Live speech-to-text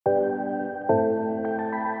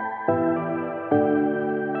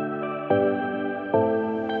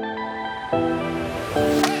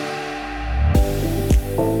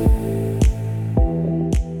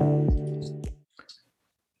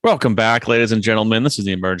Welcome back, ladies and gentlemen. This is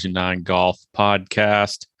the Emerging Nine Golf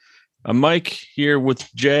Podcast. I'm Mike here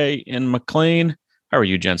with Jay and McLean. How are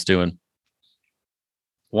you gents doing?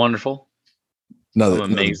 Wonderful.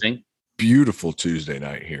 Amazing. Beautiful Tuesday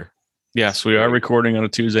night here. Yes, we are recording on a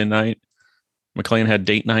Tuesday night. McLean had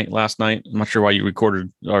date night last night. I'm not sure why you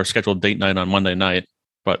recorded or scheduled date night on Monday night,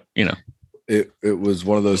 but you know. It was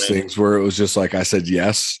one of those things where it was just like I said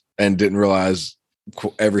yes and didn't realize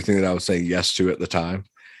everything that I was saying yes to at the time.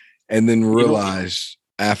 And then realize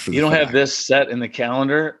after you don't have this set in the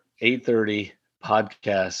calendar, 8:30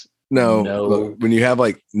 podcast. No. When you have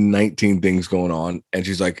like 19 things going on and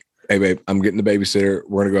she's like, hey babe, I'm getting the babysitter.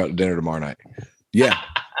 We're going to go out to dinner tomorrow night. Yeah,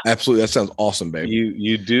 absolutely. That sounds awesome, babe.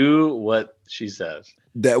 You do what she says.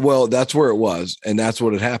 That's where it was. And that's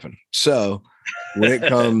what had happened. So when it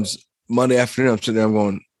comes Monday afternoon, I'm sitting there, I'm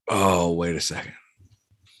going, oh, wait a second.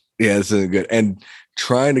 Yeah, this isn't good. And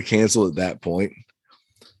trying to cancel at that point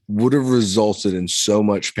would have resulted in so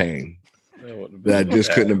much pain that I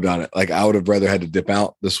just couldn't have done it. Like I would have rather had to dip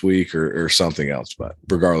out this week or something else. But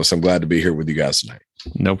regardless, I'm glad to be here with you guys tonight.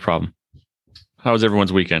 No problem. How was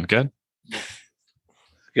everyone's weekend? Good?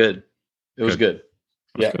 Good. It was good.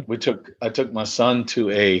 Yeah. Good. I took my son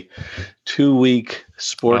to a 2-week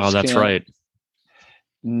sports camp. That's right.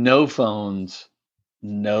 No phones,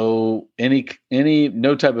 no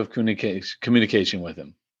type of communication with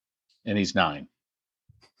him. And he's 9.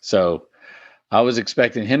 So I was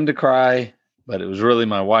expecting him to cry, but it was really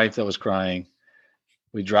my wife that was crying.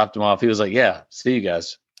 We dropped him off. He was like, yeah, see you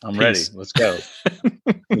guys. I'm ready. Let's go.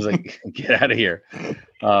 He was like, get out of here.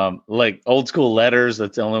 Like old school letters.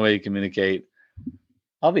 That's the only way you communicate.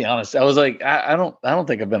 I'll be honest. I was like, I don't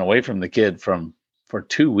think I've been away from the kid for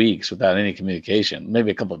 2 weeks without any communication, maybe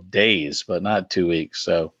a couple of days, but not 2 weeks.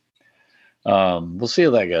 So we'll see how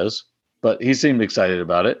that goes, but he seemed excited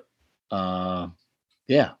about it.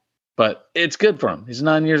 Yeah, but it's good for him. He's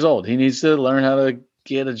 9 years old. He needs to learn how to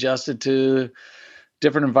get adjusted to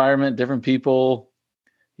different environment, different people,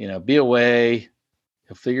 be away.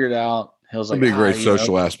 He'll figure it out. It'll be a great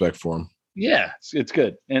social aspect for him. Yeah, it's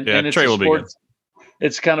good. And it's Trey will be good.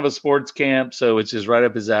 It's kind of a sports camp, so it's just right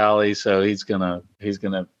up his alley. So he's gonna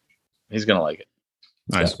like it.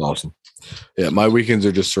 Nice. That's awesome. Yeah, my weekends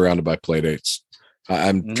are just surrounded by play dates.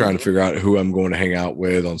 I'm trying to figure out who I'm going to hang out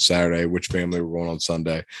with on Saturday, which family we're going on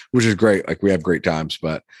Sunday, which is great. Like we have great times,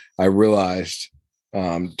 but I realized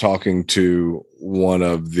talking to one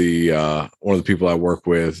of the people I work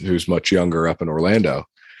with who's much younger up in Orlando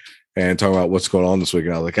and talking about what's going on this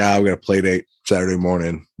weekend. I was like, we got a play date Saturday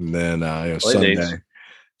morning. And then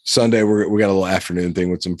Sunday we got a little afternoon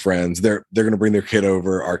thing with some friends. They're going to bring their kid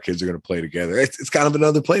over. Our kids are going to play together. It's kind of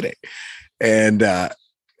another play date. And they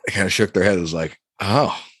kind of shook their head. It was like,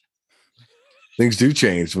 oh, things do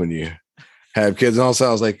change when you have kids. And also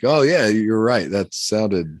I was like, oh yeah, you're right. That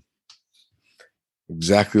sounded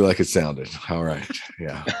exactly like it sounded. All right.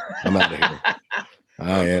 Yeah. I'm out of here.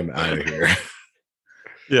 I am out of here.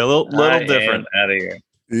 Yeah. A little different. Out of here.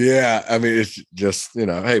 Yeah. I mean, it's just,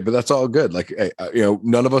 hey, but that's all good. Like, hey,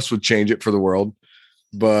 none of us would change it for the world,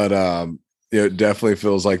 but it definitely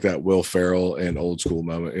feels like that Will Ferrell and Old School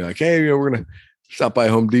moment. You're like, hey, we're going to stop by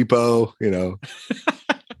Home Depot, Bed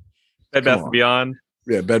Bath and Beyond.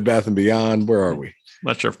 Yeah, Bed Bath and Beyond. Where are we?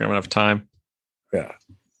 Not sure if we're gonna have enough time. Yeah.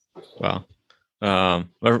 Well,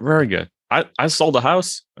 very good. I sold a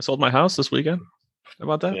house. I sold my house this weekend. How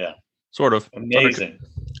about that? Yeah. Sort of. Amazing.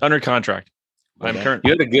 Under contract. Okay.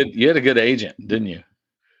 You had a good agent, didn't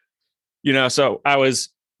you? So I was.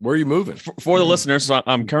 Where are you moving? For the listeners, so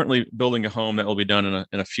I'm currently building a home that will be done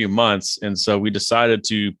in a few months, and so we decided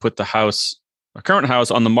to put our current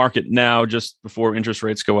house on the market now, just before interest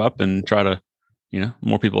rates go up, and try to,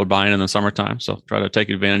 more people are buying in the summertime, so try to take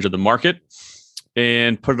advantage of the market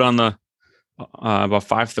and put it on the about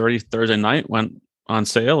 5:30 Thursday night, went on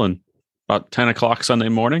sale, and about 10 o'clock Sunday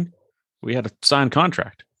morning, we had a signed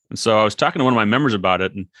contract. And so I was talking to one of my members about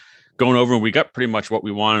it and going over, and we got pretty much what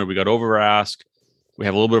we wanted. We got over ask. We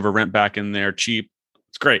have a little bit of a rent back in there, cheap.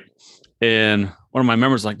 It's great. And one of my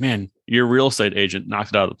members was like, man, your real estate agent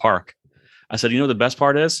knocked it out of the park. I said, the best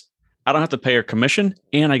part is I don't have to pay her commission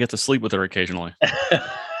and I get to sleep with her occasionally.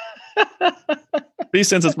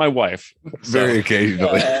 Since it's my wife. Very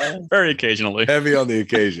occasionally. Very occasionally. Heavy on the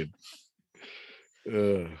occasion. She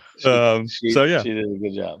did a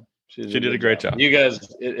good job. She did a great job. You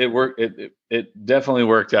guys, it worked. It definitely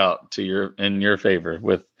worked out in your favor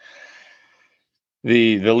with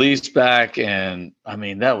the lease back. And I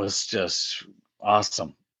mean, that was just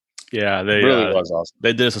awesome. Yeah. They really was awesome.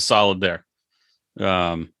 They did us a solid there.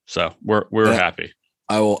 So we're happy.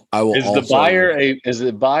 I will. Is also,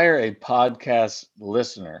 the buyer a podcast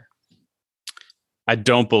listener? I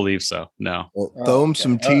don't believe so. No. Well, throw him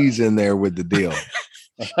some teas in there with the deal.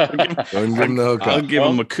 Don't give him the hookup. I'll give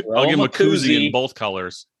him a koozie in both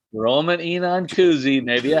colors. Throw him an Enon koozie,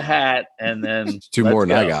 maybe a hat, and then It's two more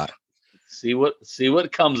than I got. See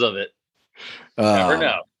what comes of it. Never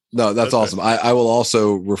know. No, that's awesome. I will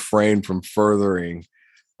also refrain from further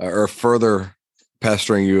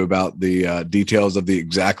pestering you about the details of the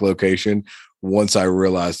exact location once I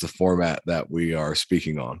realize the format that we are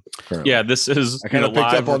speaking on currently. Yeah, this is I kind of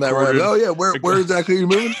picked up on that. Right? Oh yeah, where exactly are you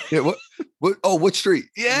moving? Yeah, what street?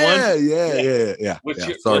 Yeah.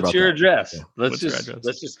 What's your address? Yeah. Let's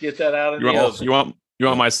just get that out of the open. You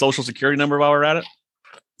want my social security number while we're at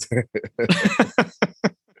it?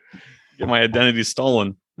 Get my identity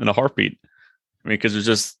stolen in a heartbeat. I mean, because there's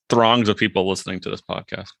just throngs of people listening to this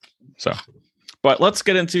podcast. So, but let's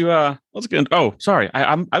get into. Oh, sorry,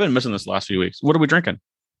 I've been missing this the last few weeks. What are we drinking?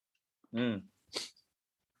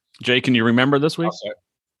 Jay, can you remember this week?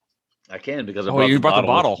 I can because you brought the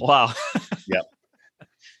bottle. Wow. Yep.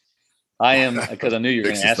 I am, because I knew you were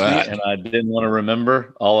going to ask me, and I didn't want to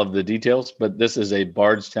remember all of the details. But this is a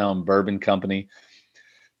Bardstown Bourbon Company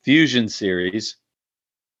Fusion Series,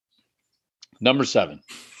 number 7.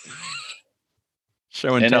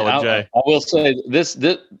 Show and tell, Jay. I will say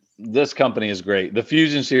this company is great. The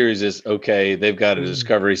Fusion Series is okay. They've got a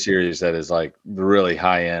Discovery Series that is like really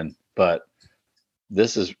high end, but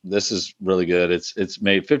this is really good. It's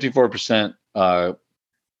made 54% of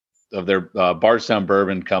their Bardstown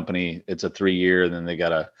Bourbon Company. It's a 3-year. Then they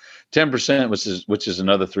got a 10%, which is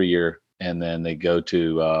another 3-year, and then they go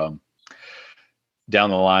to down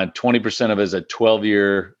the line. 20% of it is a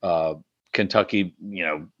 12-year Kentucky,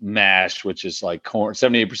 mash, which is like corn,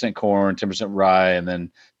 78% corn, 10% rye, and then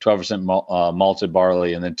 12% malted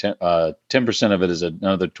barley, and then 10% of it is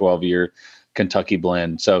another 12-year Kentucky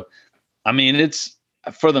blend. So, I mean, it's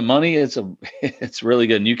for the money. It's really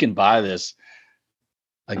good, and you can buy this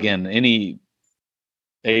again any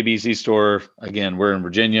ABC store. Again, we're in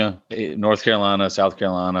Virginia, North Carolina, South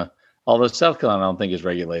Carolina. Although South Carolina, I don't think is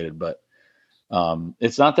regulated, but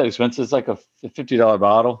it's not that expensive. It's like a $50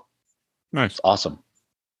 bottle. Nice. It's awesome.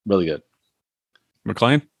 Really good.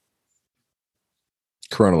 McLean?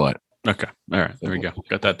 Corona Light. Okay. All right. There we go.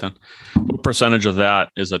 Got that done. What percentage of that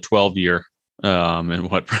is a 12-year? And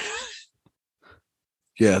what?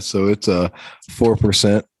 Yeah. So it's a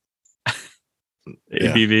 4%.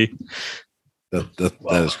 ABV. Yeah.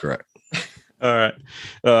 That is correct. All right.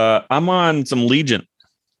 I'm on some Legion.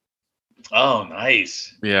 Oh,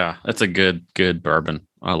 nice. Yeah. That's a good bourbon.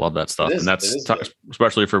 I love that stuff. And that's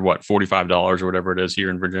especially for what, $45 or whatever it is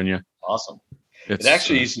here in Virginia. Awesome. It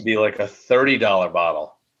actually used to be like a $30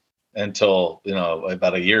 bottle until,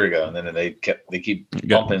 about a year ago. And then they keep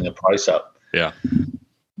bumping the price up. Yeah.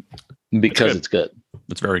 Because it's good.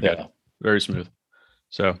 It's very good. Yeah. Very smooth.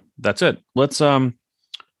 So that's it. Let's get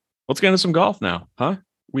into some golf now. Huh?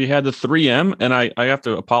 We had the 3M, and I have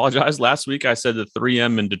to apologize. Last week I said the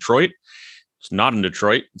 3M in Detroit. It's not in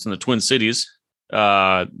Detroit. It's in the Twin Cities.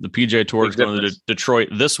 The PGA Tour is going to Detroit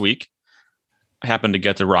this week. I happened to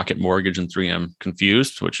get the Rocket Mortgage and 3M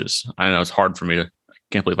confused, which is, I know it's hard for me I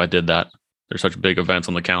can't believe I did that. There's such big events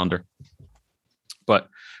on the calendar. But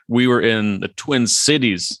we were in the Twin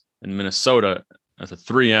Cities in Minnesota at the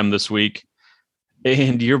 3M this week.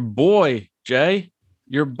 And your boy, Jay,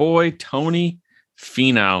 Tony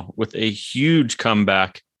Finau with a huge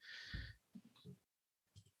comeback.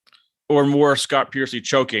 Or more Scott Piercy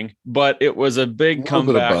choking, but it was a big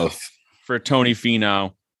comeback for Tony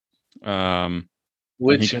Finau.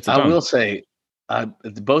 Which I will say,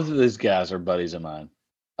 both of these guys are buddies of mine.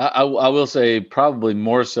 I will say probably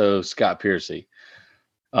more so Scott Piercy.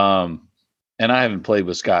 And I haven't played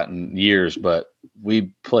with Scott in years, but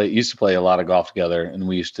we used to play a lot of golf together, and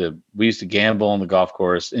we used to gamble on the golf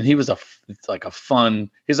course. And he was he's like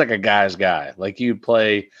a guy's guy. Like you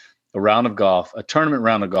play a tournament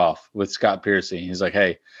round of golf with Scott Piercy. He's like,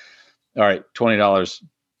 hey, all right, $20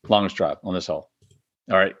 longest drive on this hole.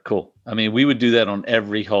 All right, cool. I mean, we would do that on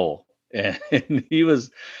every hole. And he was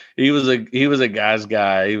a guy's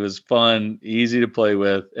guy. He was fun, easy to play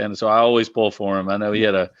with. And so I always pull for him. I know he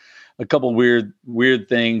had a couple weird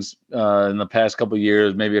things in the past couple of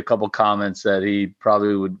years, maybe a couple comments that he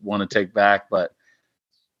probably would want to take back. But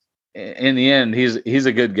in the end, he's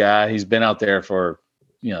a good guy. He's been out there for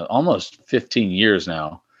almost 15 years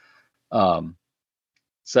now.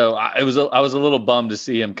 So I was a little bummed to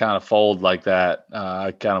see him kind of fold like that.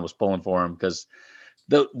 I kind of was pulling for him because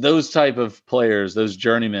those type of players, those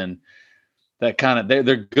journeymen, that kind of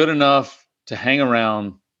they're good enough to hang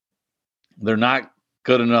around. They're not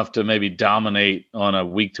good enough to maybe dominate on a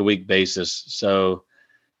week-to-week basis. So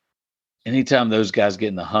anytime those guys get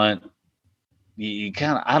in the hunt, you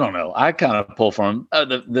kind of, I don't know. I kind of pull for him.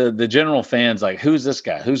 The general fans like, who's this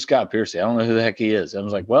guy? Who's Scott Piercy? I don't know who the heck he is. I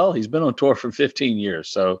was like, well, he's been on tour for 15 years,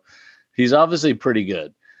 so he's obviously pretty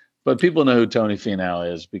good. But people know who Tony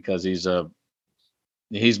Finau is because he's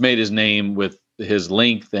made his name with his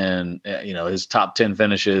length and his top 10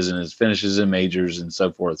 finishes and his finishes in majors and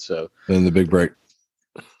so forth. So and the big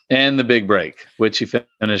break, which he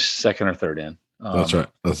finished second or third in. That's right.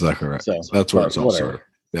 That's exactly right. So, that's where it's all started.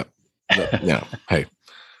 Yep. Yeah. Hey,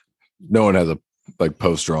 no one has a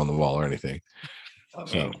poster on the wall or anything.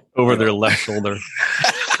 So over their left shoulder.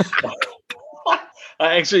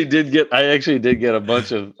 I actually did get a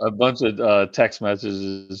bunch of text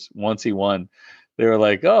messages once he won. They were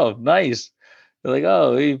like, "Oh, nice." They're like,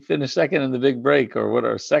 "Oh, he finished second in the big break, or what?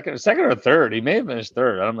 Or second or third? He may have finished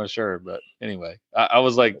third. I'm not sure, but anyway, I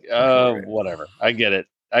was like, whatever. I get it.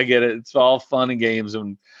 It's all fun and games,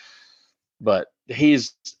 but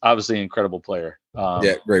he's obviously an incredible player.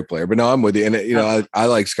 Yeah, great player. But no, I'm with you. And I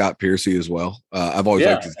like Scott Piercy as well. I've always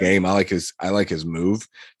liked his game. I like his move.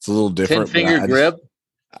 It's a little different. 10-finger grip.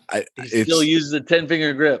 He still uses a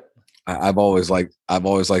 10-finger grip. I've always liked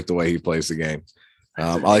the way he plays the game.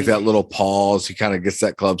 I like that little pause. He kind of gets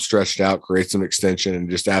that club stretched out, creates an extension, and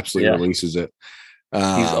just absolutely releases it.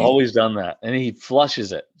 He's always done that, and he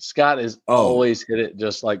flushes it. Scott has always hit it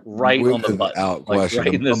just like right on the button. Out question.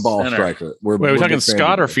 Right in the ball center. Striker. We're talking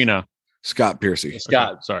Scott or Finau? Scott Piercy.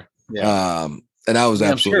 Scott. Okay, sorry. Yeah. And I was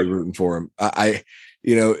absolutely rooting for him.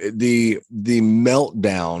 The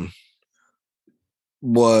meltdown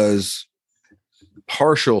was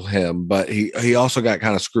partial him, but he also got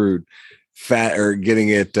kind of screwed getting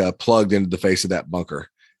it plugged into the face of that bunker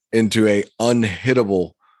into a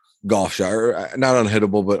unhittable golf shot, or not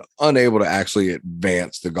unhittable, but unable to actually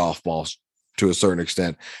advance the golf balls to a certain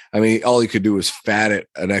extent. I mean, all he could do was fat it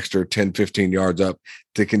an extra 10, 15 yards up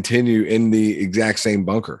to continue in the exact same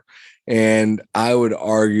bunker. And I would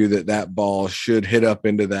argue that ball should hit up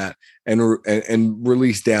into that and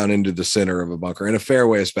release down into the center of a bunker, in a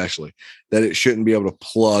fairway especially, that it shouldn't be able to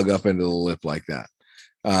plug up into the lip like that.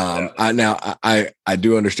 I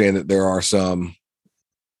do understand that there are some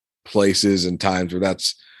places and times where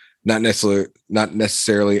that's not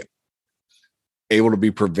necessarily able to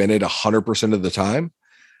be prevented 100% of the time,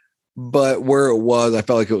 but where it was, I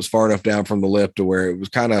felt like it was far enough down from the lip to where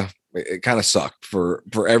it kind of sucked for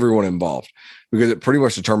everyone involved, because it pretty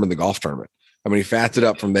much determined the golf tournament. I mean, he fats it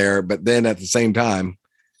up from there, but then at the same time,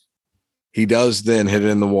 he does then hit it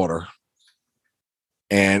in the water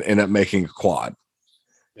and end up making a quad.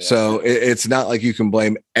 Yeah. So it's not like you can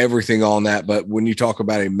blame everything on that. But when you talk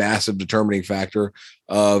about a massive determining factor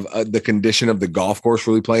of the condition of the golf course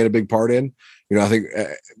really playing a big part in, I think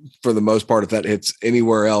for the most part, if that hits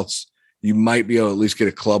anywhere else, you might be able to at least get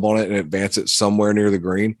a club on it and advance it somewhere near the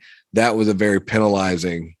green. That was a very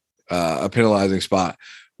penalizing spot,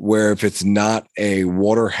 where if it's not a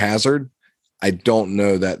water hazard, I don't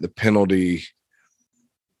know that the penalty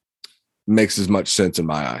makes as much sense in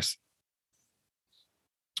my eyes.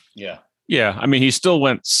 Yeah. Yeah. I mean, he still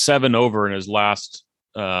went 7 over in his last,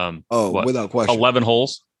 without question, 11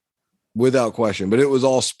 holes. Without question. But it was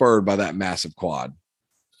all spurred by that massive quad.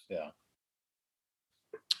 Yeah.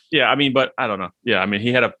 Yeah. I mean, but I don't know. Yeah. I mean,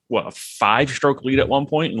 he had a 5-stroke lead at one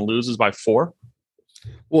point and loses by 4.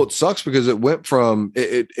 Well, it sucks because it went from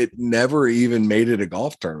it never even made it a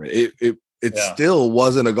golf tournament. It still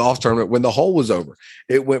wasn't a golf tournament when the hole was over.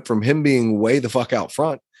 It went from him being way the fuck out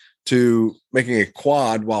front to making a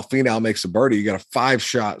quad while Finau makes a birdie. You got a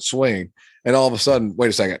 5-shot swing, and all of a sudden, wait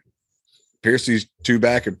a second, Piercy's 2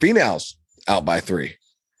 back and Finau's out by 3,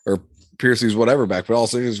 or Piercy's whatever back. But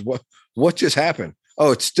also, what just happened?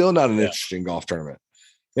 Oh, it's still not an interesting golf tournament.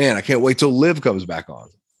 Man, I can't wait till Liv comes back on.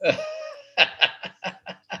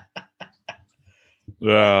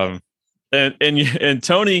 And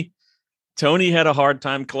Tony had a hard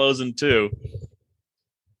time closing too.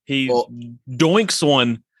 He doinks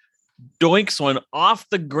one off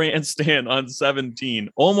the grandstand on 17,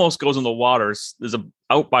 almost goes in the water. Is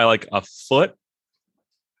out by like a foot,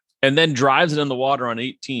 and then drives it in the water on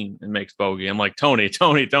 18 and makes bogey. I'm like, Tony,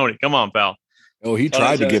 come on, pal. Oh, he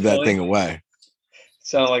tried to give that thing away.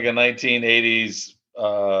 Sound like a 1980s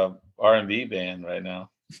R&B band right now.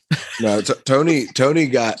 No, Tony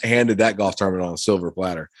got handed that golf tournament on a silver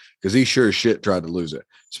platter, because he sure as shit tried to lose it,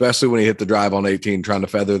 especially when he hit the drive on 18, trying to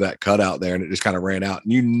feather that cut out there, and it just kind of ran out.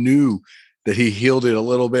 And you knew that he heeled it a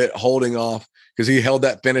little bit, holding off, because he held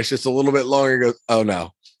that finish just a little bit longer. He goes, oh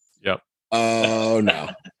no. Yep. Oh no.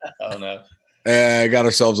 Oh no. Got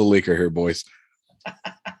ourselves a leaker here, boys.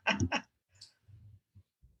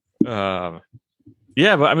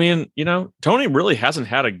 Yeah, but I mean, Tony really hasn't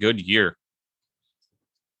had a good year.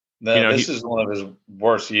 No, this is one of his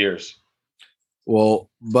worst years. Well,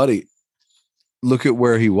 buddy, look at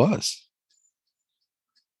where he was.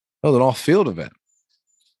 Oh, an off-field event.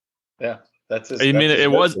 Yeah, that's his.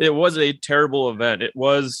 It was a terrible event. It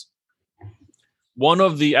was one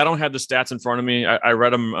of the. I don't have the stats in front of me. I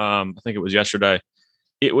read them. I think it was yesterday.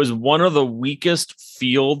 It was one of the weakest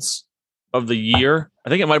fields of the year. I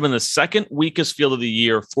think it might have been the second weakest field of the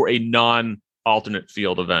year for a non-alternate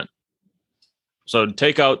field event. So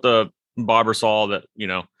take out the Barbasol that,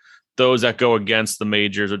 those that go against the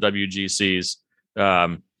majors or WGCs.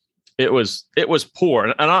 It was poor.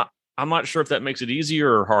 And I'm not sure if that makes it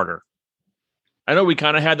easier or harder. I know we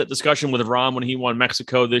kind of had that discussion with Rahm when he won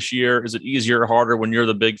Mexico this year. Is it easier or harder when you're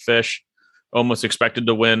the big fish, almost expected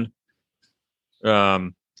to win? I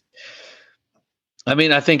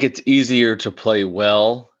mean, I think it's easier to play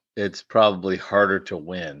well. It's probably harder to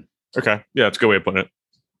win. Okay. Yeah, that's a good way of putting it.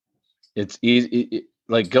 It's easy.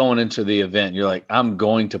 Like going into the event, you're like, I'm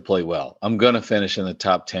going to play well. I'm going to finish in the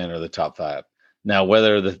top 10 or the top 5. Now,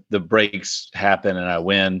 whether the breaks happen and I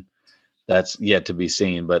win, that's yet to be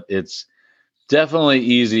seen. But it's definitely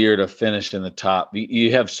easier to finish in the top.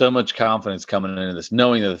 You have so much confidence coming into this,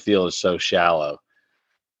 knowing that the field is so shallow.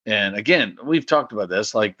 And again, we've talked about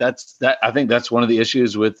this. Like I think that's one of the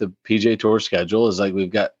issues with the PGA Tour schedule is like we've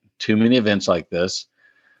got too many events like this.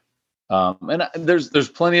 And there's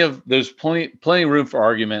plenty room for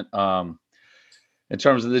argument in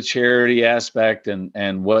terms of the charity aspect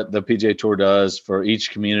and what the PGA Tour does for each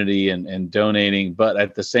community and donating. But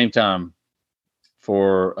at the same time,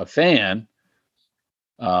 for a fan,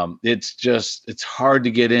 it's hard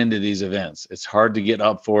to get into these events. It's hard to get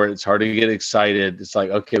up for it. It's hard to get excited. It's like,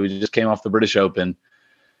 okay, we just came off the British Open.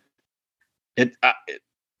 And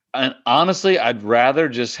honestly, I'd rather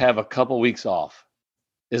just have a couple weeks off.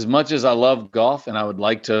 As much as I love golf and I would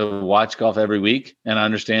like to watch golf every week, and I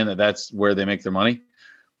understand that that's where they make their money.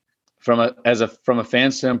 From a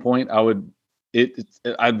fan standpoint,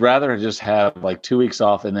 I'd rather just have like 2 weeks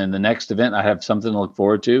off, and then the next event I have something to look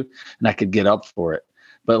forward to, and I could get up for it.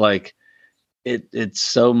 But like, it's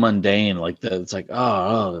so mundane. Like it's like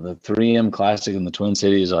the 3M Classic in the Twin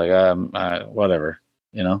Cities. Like whatever.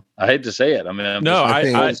 I hate to say it. I mean, I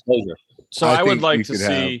would like to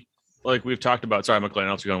see. Like we've talked about, sorry, McLean,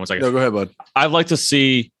 I'll let you go in 1 second. No, go ahead, bud. I'd like to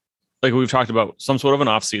see, like we've talked about, some sort of an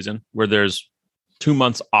off season where there's 2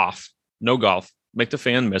 months off, no golf, make the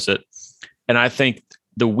fan miss it. And I think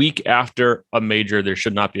the week after a major, there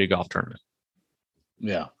should not be a golf tournament.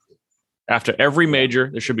 Yeah. After every major,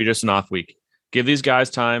 there should be just an off week. Give these guys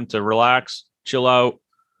time to relax, chill out,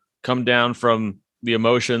 come down from the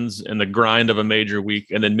emotions and the grind of a major week.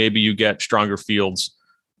 And then maybe you get stronger fields,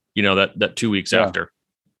 that 2 weeks after.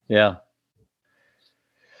 Yeah.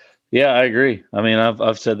 Yeah, I agree. I mean,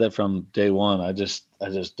 I've said that from day one. I just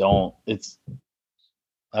don't.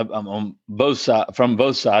 I'm on from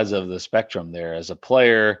both sides of the spectrum there. As a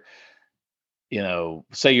player,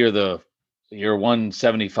 say you're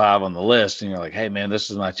 175 on the list, and you're like, hey man, this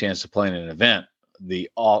is my chance to play in an event. The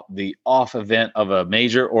off event of a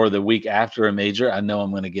major or the week after a major, I know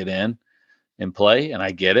I'm going to get in and play, and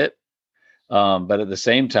I get it. But at the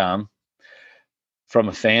same time, from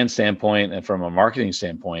a fan standpoint and from a marketing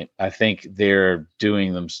standpoint, I think the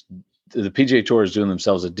PGA Tour is doing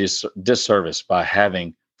themselves a disservice by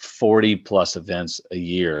having 40 plus events a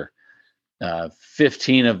year.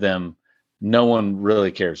 15 of them, no one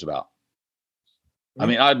really cares about. I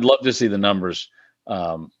mean, I'd love to see the numbers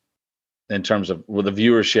in terms of the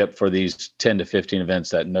viewership for these 10 to 15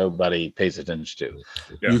 events that nobody pays attention to.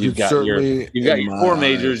 Yeah. You've got your 4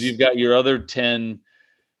 majors. You've got your other 10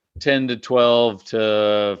 to 12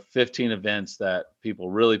 to 15 events that people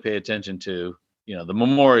really pay attention to. The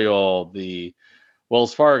Memorial, the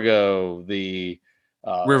Wells Fargo, the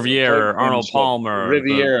Riviera, Arnold Palmer,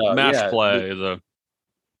 Riviera, Match Play.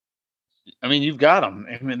 I mean, you've got them.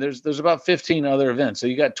 I mean, there's about 15 other events. So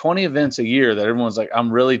you got 20 events a year that everyone's like,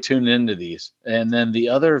 I'm really tuned into these. And then the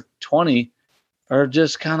other 20 are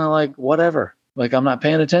just kind of like, whatever, like I'm not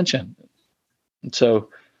paying attention. And so,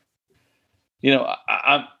 we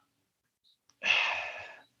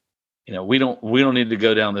don't need to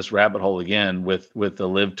go down this rabbit hole again with the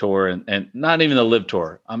Live Tour and not even the Live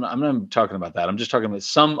Tour. I'm not talking about that. I'm just talking about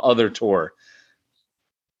some other tour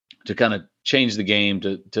to kind of change the game,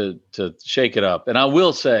 to shake it up. And I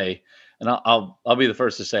will say, and I'll be the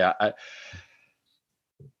first to say,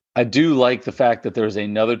 I do like the fact that there's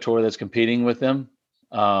another tour that's competing with them.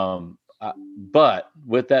 But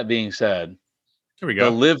with that being said, here we go.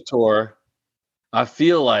 The Live Tour I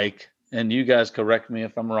feel like, and you guys correct me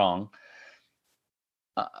if I'm wrong,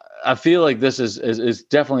 I feel like this is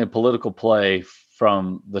definitely a political play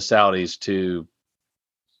from the Saudis to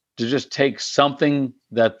just take something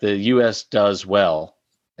that the U.S. does well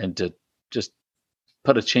and to just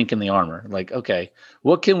put a chink in the armor. Like, okay,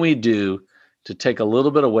 what can we do to take a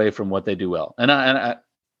little bit away from what they do well? And I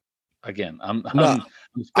again, I'm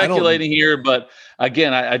speculating here, but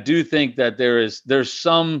again, I do think that there's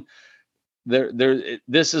some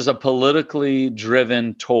this is a politically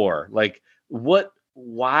driven tour. Like,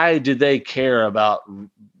 why do they care about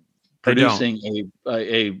producing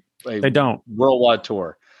a they don't worldwide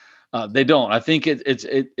tour? They don't. I think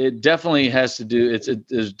it definitely has to do.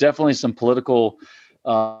 There's definitely some political,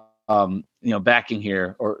 backing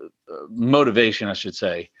here, or motivation, I should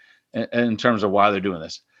say, in terms of why they're doing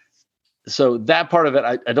this. So that part of it,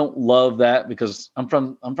 I don't love that, because I'm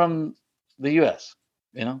from the U.S.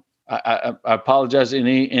 I apologize to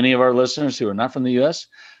any of our listeners who are not from the U.S.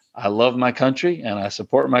 I love my country and I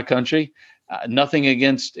support my country. Nothing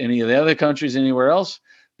against any of the other countries anywhere else.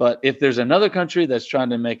 But if there's another country that's trying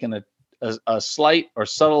to make a slight or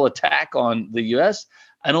subtle attack on the U.S.,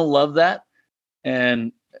 I don't love that.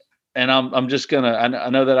 And I'm just gonna. I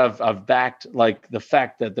know that I've backed like the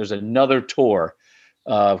fact that there's another tour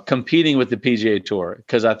competing with the PGA Tour,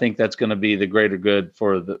 because I think that's going to be the greater good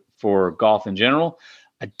for golf in general.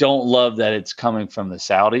 I don't love that it's coming from the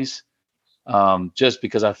Saudis, just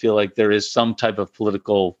because I feel like there is some type of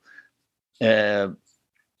political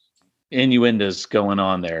innuendos going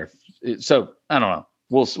on there. So I don't know.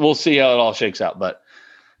 We'll see how it all shakes out. But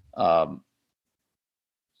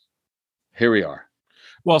here we are.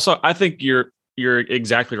 Well, so I think you're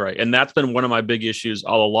exactly right, and that's been one of my big issues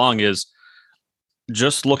all along, is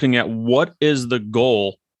just looking at what is the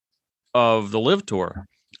goal of the LIV Tour.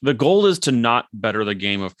 The goal is to not better the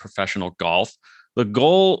game of professional golf. The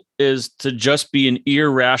goal is to just be an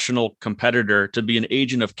irrational competitor, to be an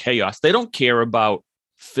agent of chaos. They don't care about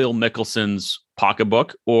Phil Mickelson's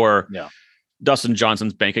pocketbook or Dustin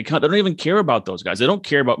Johnson's bank account. They don't even care about those guys. They don't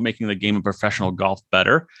care about making the game of professional golf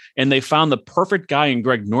better. And they found the perfect guy in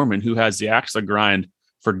Greg Norman, who has the axe to grind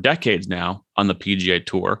for decades now on the PGA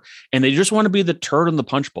Tour. And they just want to be the turd in the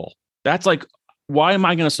punch bowl. That's like, why am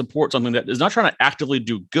I going to support something that is not trying to actively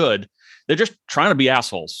do good? They're just trying to be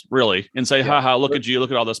assholes, really, and say, haha, look at you,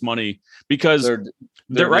 look at all this money. Because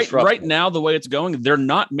they're right now, the way it's going, they're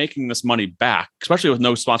not making this money back, especially with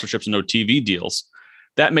no sponsorships and no TV deals.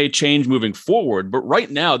 That may change moving forward, but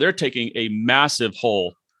right now they're taking a massive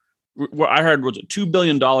hole. What I heard was $2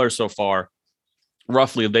 billion so far,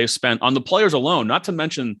 roughly, they've spent on the players alone, not to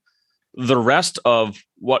mention the rest of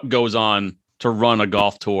what goes on to run a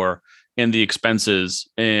golf tour and the expenses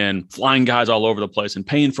and flying guys all over the place and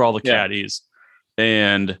paying for all the caddies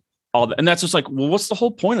and all that. And that's just like, well, what's the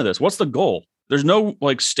whole point of this? What's the goal? There's no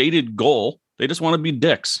like stated goal. They just want to be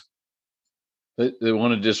dicks. They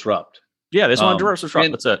want to disrupt. Yeah, they just want to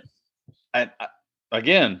disrupt. That's it.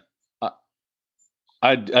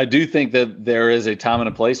 I do think that there is a time and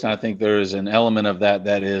a place, and I think there is an element of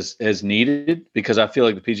that is needed, because I feel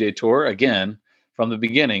like the PGA Tour, again, from the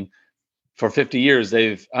beginning, for 50 years,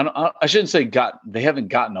 I shouldn't say they haven't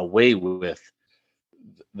gotten away with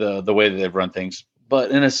the way that they've run things,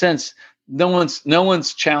 but in a sense, no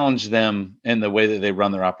one's challenged them in the way that they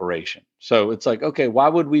run their operation. So it's like, okay, why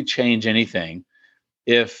would we change anything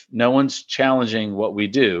if no one's challenging what we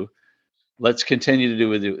do? Let's continue to do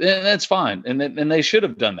what we do. And that's fine. And they should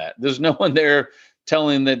have done that. There's no one there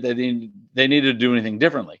telling that they need to do anything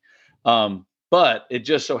differently. But it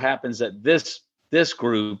just so happens that this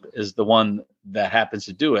group is the one that happens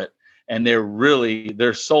to do it. And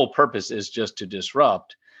their sole purpose is just to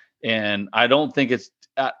disrupt. And I don't think it's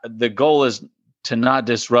the goal is to not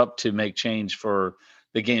disrupt, to make change for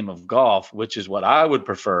the game of golf, which is what I would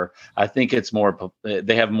prefer. I think it's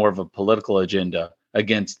they have more of a political agenda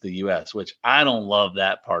against the U.S., which I don't love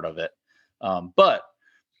that part of it. But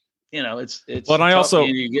it's. But I also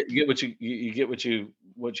you get what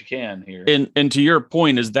you can here. And to your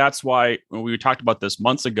point is that's why when we talked about this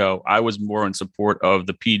months ago, I was more in support of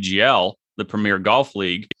the PGL, the Premier Golf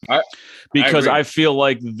League, because I feel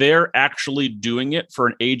like they're actually doing it for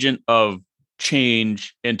an agent of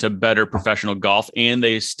change into better professional golf, and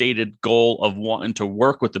they stated goal of wanting to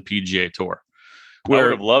work with the PGA Tour. I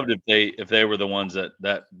would have loved if they were the ones that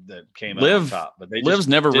came out on top, but Liv's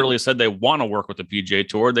never really said they want to work with the PGA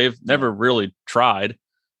Tour. They've never really tried,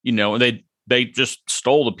 and they just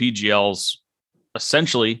stole the PGL's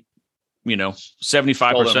essentially,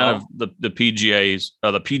 75% of the PGA's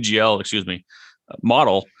the PGL,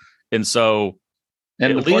 model, and so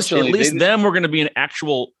And at least unfortunately, them were going to be an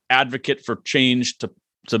actual advocate for change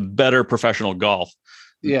to better professional golf.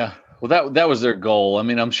 yeah. Well, that was their goal. I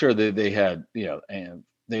mean, I'm sure they had, and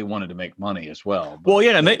they wanted to make money as well. But Well,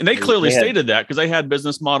 yeah, and they clearly they had, stated that because they had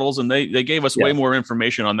business models and they gave us way more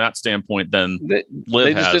information on that standpoint than they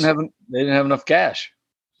just didn't have enough cash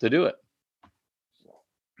to do it,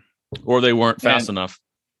 or they weren't fast enough.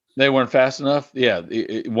 They weren't fast enough. Yeah,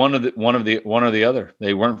 one or the other.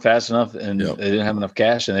 They weren't fast enough, and they didn't have enough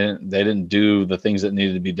cash, and they didn't do the things that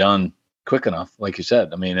needed to be done quick enough, like you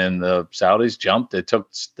said. I mean, and the Saudis jumped.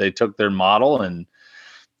 They took their model, and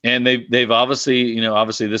they've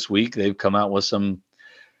obviously this week they've come out with some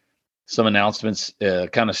announcements,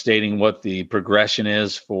 kind of stating what the progression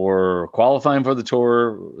is for qualifying for the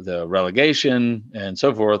tour, the relegation, and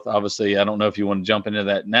so forth. Obviously, I don't know if you want to jump into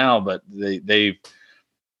that now, but they've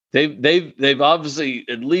obviously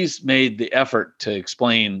at least made the effort to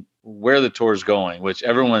explain where the tour is going, which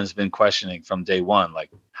everyone's been questioning from day one.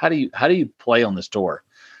 Like, how do you play on this tour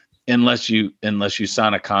unless you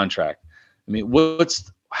sign a contract? I mean,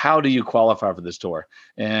 how do you qualify for this tour?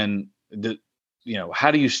 And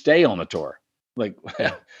how do you stay on the tour? Like,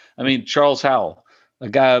 I mean, Charles Howell, a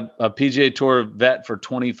PGA Tour vet for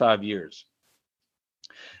 25 years.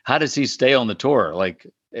 How does he stay on the tour? Like,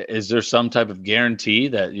 is there some type of guarantee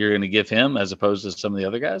that you're going to give him as opposed to some of the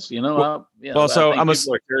other guys? He's got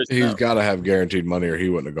to have guaranteed money or he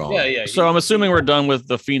wouldn't have gone. Yeah. So I'm assuming we're done with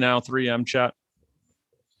the Finau 3M chat.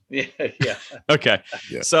 Yeah. Okay.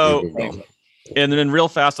 Yeah, so, and then real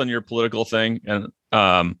fast on your political thing, and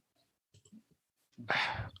I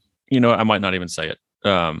might not even say it.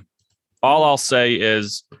 All I'll say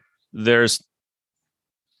is there's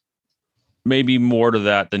maybe more to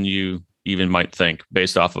that than you even might think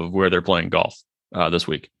based off of where they're playing golf this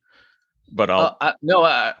week. But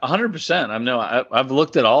 100%. I've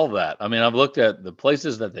looked at all of that. I mean, I've looked at the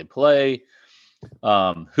places that they play,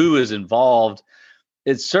 who is involved.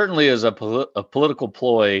 It certainly is a political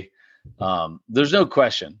ploy. There's no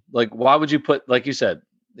question. Like, why would you put, like you said,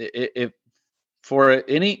 if for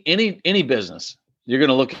any business, you're going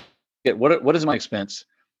to look at what is my expense,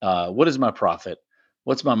 what is my profit,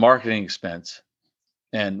 what's my marketing expense,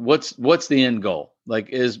 and what's the end goal? Like,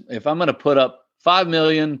 if I'm going to put up 5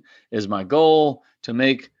 million, is my goal to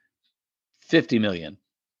make 50 million,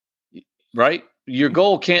 right? Your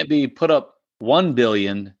goal can't be put up 1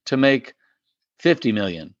 billion to make 50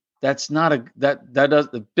 million. That's not a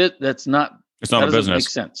business. Make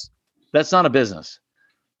sense. That's not a business.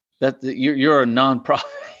 You're a nonprofit.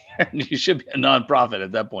 You should be a nonprofit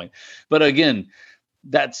at that point. But again,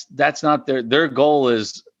 that's not their goal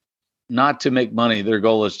is not to make money. Their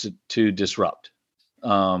goal is to disrupt.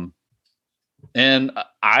 And I'm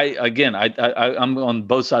on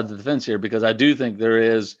both sides of the fence here because I do think there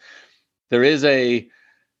is a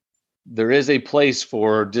place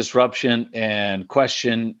for disruption and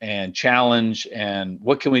question and challenge and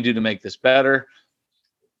what can we do to make this better.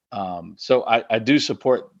 So I do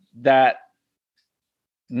support that.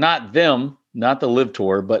 Not them, not the Live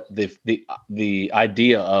Tour, but the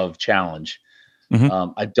idea of challenge.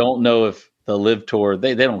 Mm-hmm. I don't know if the Live Tour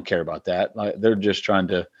they don't care about that. They're just trying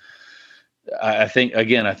to. I think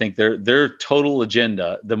their total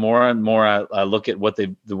agenda. The more and more I look at what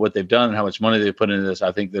they've done and how much money they put into this,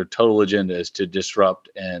 I think their total agenda is to disrupt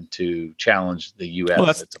and to challenge the U.S. Well,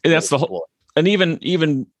 that's the whole. And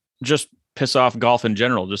even just piss off golf in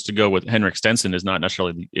general. Just to go with Henrik Stenson is not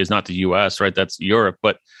the U.S. right? That's Europe.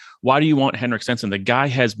 But why do you want Henrik Stenson? The guy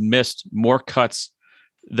has missed more cuts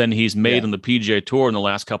than he's made on the PGA Tour in the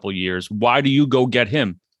last couple of years. Why do you go get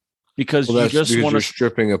him? Because you just want to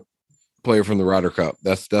stripping a player from the Ryder Cup.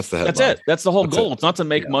 That's the headline. That's it. That's the whole goal. It's not to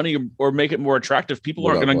make money or make it more attractive. People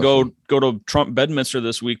aren't going to go to Trump Bedminster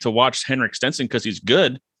this week to watch Henrik Stenson because he's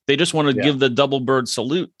good. They just want to give the double bird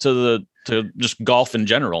salute to just golf in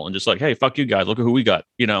general and just like, hey, fuck you guys. Look at who we got.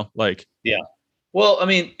 Yeah. Well, I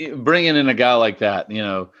mean, bringing in a guy like that,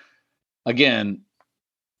 again,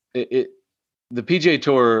 the PGA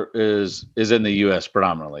Tour is in the U.S.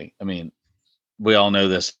 predominantly. I mean, we all know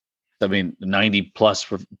this. I mean,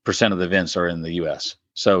 90+% of the events are in the U.S.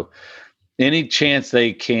 So any chance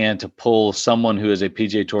they can to pull someone who is a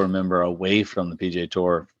PGA Tour member away from the PGA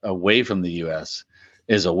Tour, away from the U.S.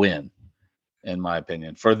 is a win, in my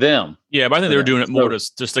opinion, for them. Yeah, but I think they were doing it more to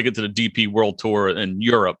stick it to the DP World Tour in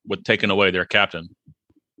Europe with taking away their captain.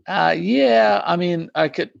 Yeah, I mean, I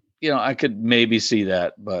could maybe see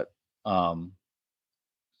that, but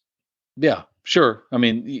yeah, sure. I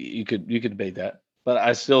mean, you could debate that. But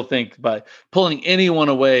I still think by pulling anyone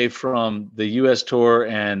away from the U.S. Tour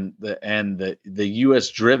and the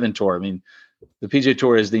U.S. driven tour, I mean, The PGA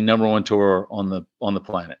Tour is the number one tour on the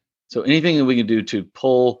planet. So anything that we can do to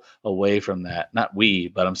pull away from that, not we,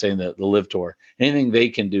 but I'm saying the Live Tour, anything they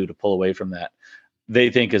can do to pull away from that, they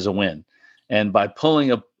think is a win. And by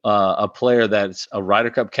pulling a player that's a Ryder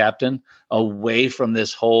Cup captain away from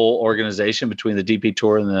this whole organization between the DP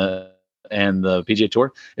Tour and the PGA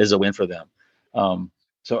Tour is a win for them.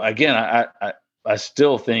 So again, I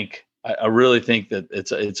still think, I really think that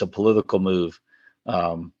it's a political move.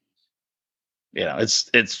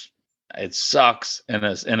 It sucks in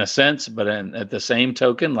a sense, but at the same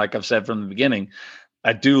token, like I've said from the beginning,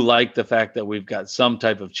 I do like the fact that we've got some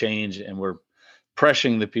type of change and we're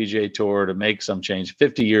pressuring the PGA Tour to make some change.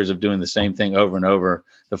 50 years of doing the same thing over and over,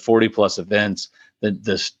 the 40 plus events,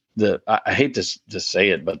 I hate to say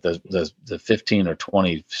it, but the 15 or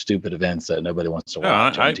 20 stupid events that nobody wants to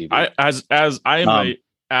watch on TV. As I am a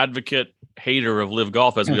advocate hater of Live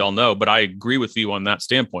Golf, as we all know, but I agree with you on that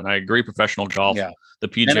standpoint. I agree professional golf, the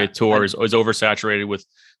PGA Tour is oversaturated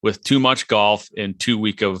with too much golf and too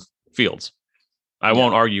weak of fields. I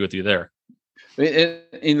won't argue with you there.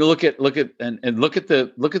 And look at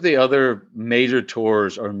the other major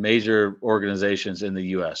tours or major organizations in the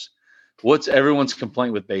U.S. What's everyone's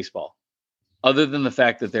complaint with baseball, other than the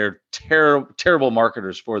fact that they're terrible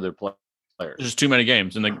marketers for their players? There's too many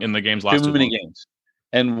games in the games last too many games.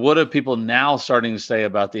 And what are people now starting to say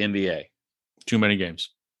about the NBA? Too many games.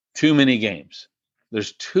 Too many games.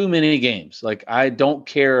 There's too many games. Like, I don't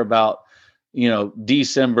care about,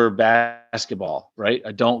 December basketball, right?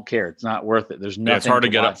 I don't care. It's not worth it. There's nothing. It's hard to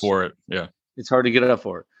get up for it. Yeah. It's hard to get up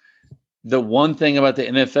for it. The one thing about the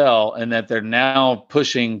NFL, and that they're now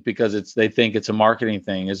pushing because they think it's a marketing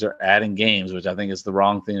thing, is they're adding games, which I think is the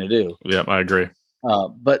wrong thing to do. Yeah, I agree.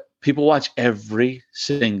 But people watch every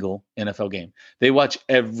single NFL game. They watch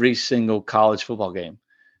every single college football game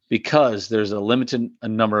because there's a limited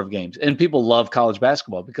number of games. And people love college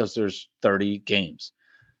basketball because there's 30 games,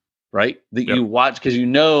 right? That you watch because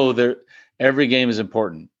every game is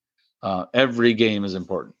important. Every game is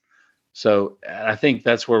important. So I think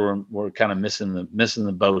that's where we're kind of missing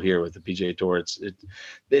the boat here with the PGA Tour.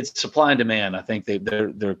 It's supply and demand. I think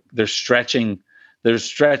they're stretching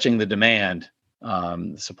the demand.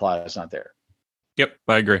 The supply is not there. Yep,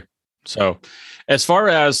 I agree. So as far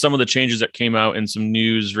as some of the changes that came out in some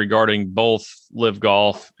news regarding both Live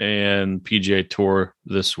Golf and PGA Tour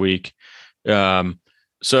this week.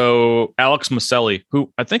 So Alex Maselli,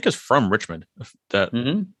 who I think is from Richmond,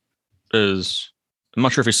 is, I'm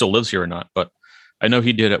not sure if he still lives here or not, but I know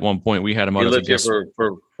he did at one point. We had him on as a guest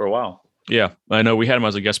for a while. Yeah, I know we had him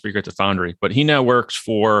as a guest speaker at the Foundry, but he now works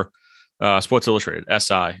for Sports Illustrated,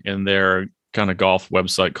 SI, in their kind of golf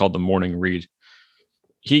website called The Morning Read.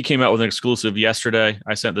 He came out with an exclusive yesterday.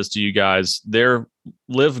 I sent this to you guys. Their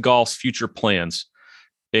Live Golf's future plans,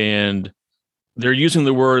 and they're using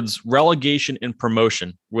the words relegation and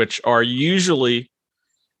promotion, which are usually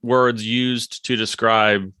words used to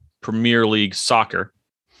describe Premier League soccer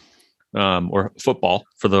or football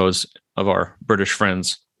for those of our British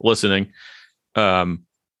friends listening. And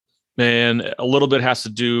a little bit has to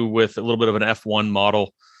do with a little bit of an F1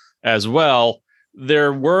 model as well.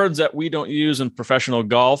 They're words that we don't use in professional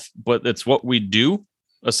golf, but it's what we do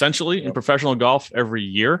essentially in professional golf every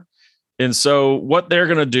year. And so what they're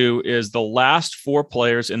going to do is the last four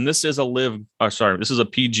players, and this is a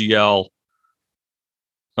PGL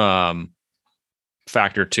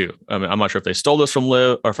factor too. I mean, I'm not sure if they stole this from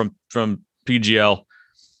Live or from PGL,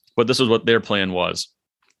 but this is what their plan was.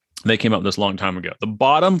 They came up with this a long time ago. The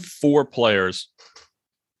bottom four players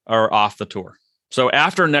are off the tour. So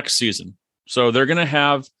after next season, so they're going to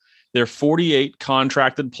have their 48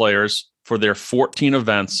 contracted players for their 14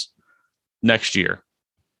 events next year.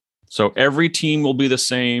 So every team will be the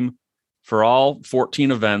same for all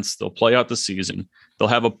 14 events. They'll play out the season. They'll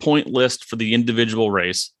have a point list for the individual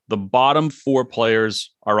race. The bottom four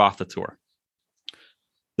players are off the tour.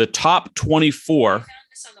 The top 24. I found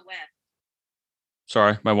this on the web.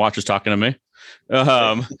 Sorry, my watch is talking to me.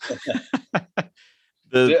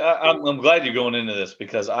 I'm glad you're going into this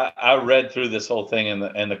because I read through this whole thing in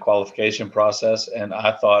the qualification process, and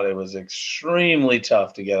I thought it was extremely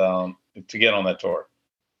tough to get on that tour.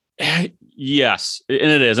 Yes, and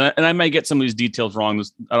it is. And I may get some of these details wrong.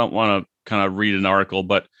 I don't want to kind of read an article,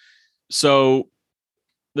 but so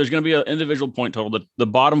there's going to be an individual point total. The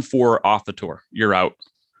bottom four are off the tour. You're out.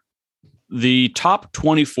 The top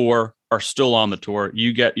 24 are still on the tour.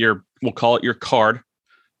 You get we'll call it your card.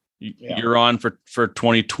 You're on for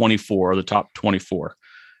 2024, the top 24.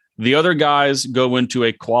 The other guys go into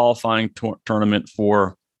a qualifying tournament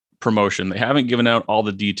for promotion. They haven't given out all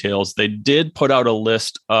the details. They did put out a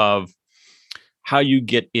list of how you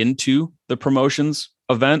get into the promotions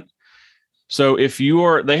event. So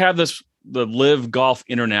they have the Live Golf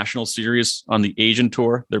International Series on the Asian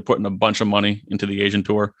Tour. They're putting a bunch of money into the Asian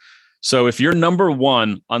Tour. So if you're number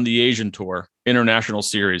 1 on the Asian Tour International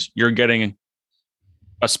Series, you're getting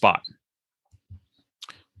a spot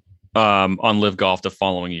on Live Golf the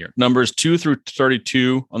following year. Numbers 2 through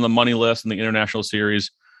 32 on the money list in the International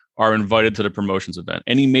Series are invited to the promotions event.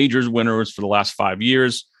 Any majors winners for the last 5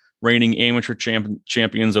 years, reigning amateur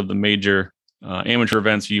champions of the major amateur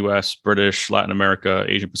events, U.S., British, Latin America,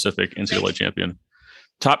 Asia Pacific, NCAA champion.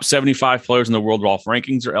 Top 75 players in the world golf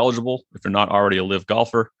rankings are eligible if they're not already a Live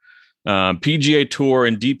golfer. PGA Tour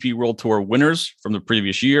and DP World Tour winners from the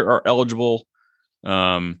previous year are eligible.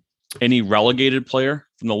 Any relegated player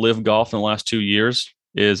from the Live Golf in the last 2 years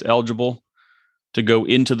is eligible to go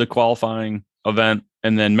into the qualifying event,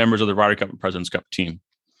 and then members of the Ryder Cup and President's Cup team.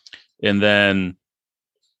 And then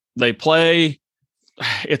they play.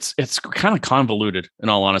 It's kind of convoluted, in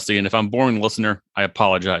all honesty. And if I'm boring the listener, I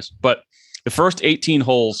apologize. But the first 18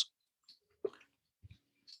 holes,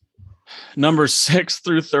 numbers 6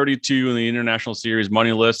 through 32 in the International Series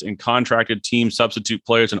money list, and contracted team substitute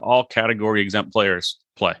players and all category exempt players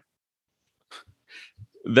play.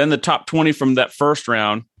 Then the top 20 from that first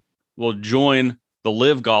round will join the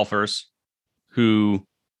Live golfers who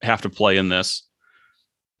have to play in this.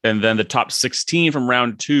 And then the top 16 from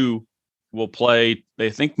round 2 will play, they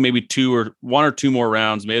think maybe 1 or 2 more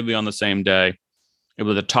rounds, maybe on the same day. It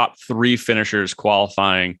was the top 3 finishers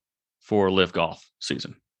qualifying for Live Golf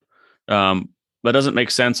season. That doesn't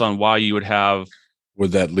make sense on why you would have.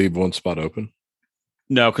 Would that leave one spot open?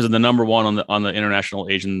 No, because the number 1 on the International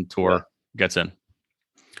Asian Tour gets in.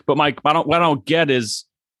 But Mike, what I don't get is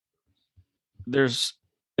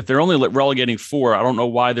if they're only relegating 4, I don't know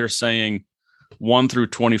why they're saying 1 through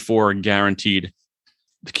 24 are guaranteed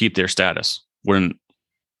to keep their status when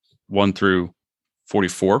 1 through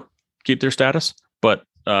 44 keep their status. But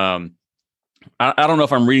I don't know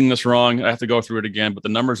if I'm reading this wrong. I have to go through it again, but the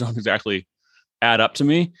numbers don't exactly add up to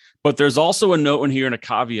me. But there's also a note in here and a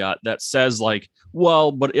caveat that says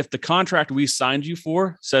but if the contract we signed you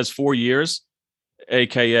for says 4 years,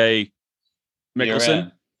 AKA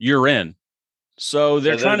Mickelson, you're in. So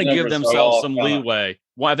they're trying to give themselves some leeway.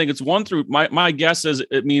 Well, I think it's 1 through my guess is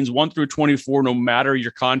it means 1 through 24, no matter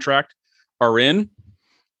your contract, are in.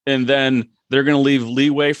 And then they're going to leave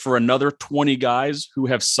leeway for another 20 guys who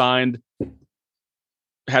have signed,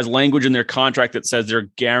 has language in their contract that says they're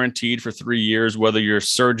guaranteed for 3 years, whether you're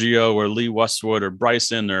Sergio or Lee Westwood or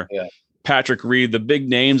Bryson or Patrick Reed, the big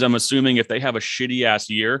names. I'm assuming if they have a shitty ass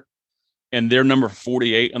year and they're number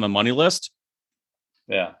 48 on the money list.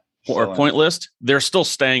 Or point list, they're still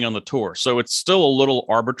staying on the tour. So it's still a little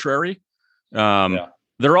arbitrary.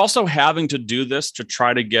 They're also having to do this to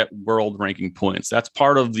try to get world ranking points. That's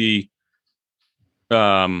part of the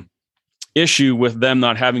issue with them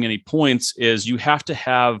not having any points is you have to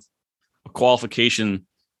have a qualification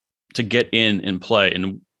to get in and play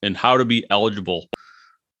and how to be eligible.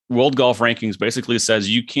 World Golf Rankings basically says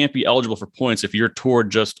you can't be eligible for points if your tour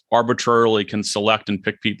just arbitrarily can select and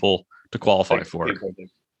pick people to qualify for it.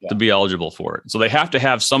 To be eligible for it. So they have to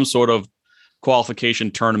have some sort of qualification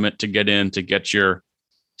tournament to get in, to get your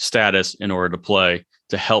status in order to play,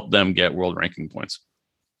 to help them get world ranking points.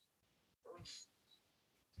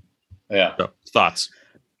 Yeah. So, thoughts?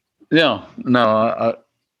 No.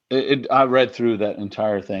 I read through that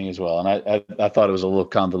entire thing as well. And I thought it was a little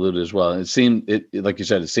convoluted as well. And it seemed, like you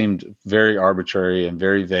said, it seemed very arbitrary and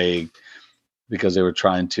very vague because they were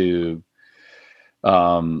trying to,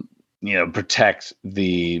 protect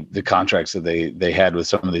the contracts that they had with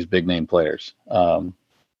some of these big name players,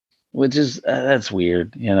 which is that's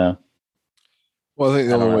weird, Well, I think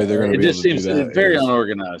the only way they're going to be able to do that, it seems very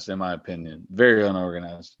unorganized, in my opinion. Very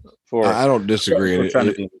unorganized. I don't disagree.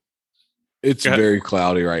 It's very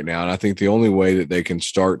cloudy right now, and I think the only way that they can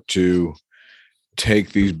start to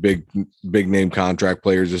take these big name contract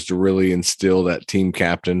players is to really instill that team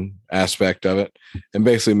captain aspect of it, and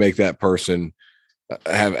basically make that person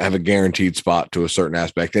have a guaranteed spot to a certain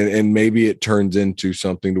aspect. And maybe it turns into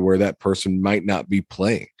something to where that person might not be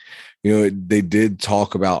playing. They did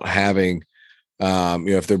talk about having,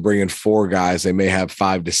 if they're bringing 4 guys, they may have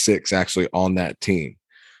 5 to 6 actually on that team.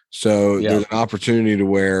 So there's an opportunity to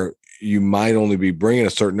where you might only be bringing a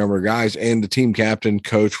certain number of guys, and the team captain,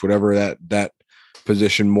 coach, whatever that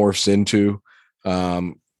position morphs into,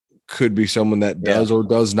 could be someone that does or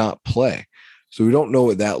does not play. So we don't know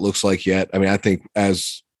what that looks like yet. I mean, I think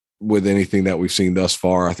as with anything that we've seen thus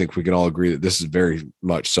far, I think we can all agree that this is very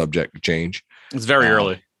much subject to change. It's very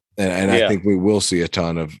early. And I think we will see a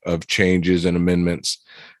ton of changes and amendments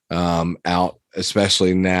out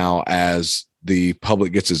especially now as the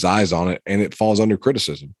public gets his eyes on it and it falls under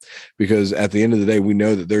criticism, because at the end of the day, we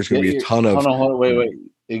know that there's going to be a ton of. Hold on,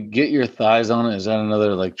 wait. Get your thighs on it. Is that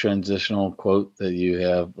another like transitional quote that you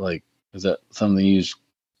have? Like, is that something you use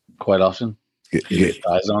quite often? Get your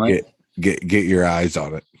thighs on it. Get your eyes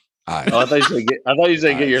on it. Oh, I thought you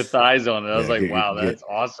said get your thighs on it. I was like, wow, that's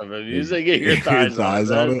awesome. If you say get your thighs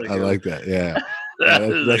on it, I like that. Yeah,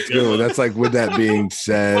 that's good one. That's like, with that being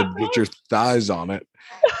said, get your thighs on it.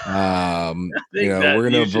 We're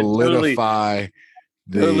going to validify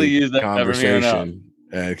the conversation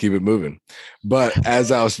and keep it moving. But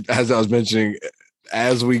as I was mentioning,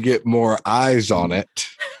 as we get more eyes on it,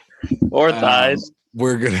 or thighs,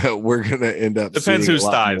 we're gonna end up. Depends whose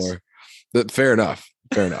thighs. Fair enough.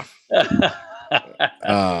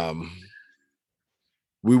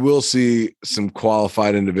 We will see some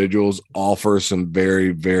qualified individuals offer some very,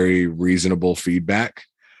 very reasonable feedback,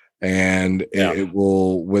 and it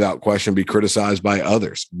will, without question, be criticized by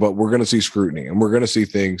others. But we're going to see scrutiny, and we're going to see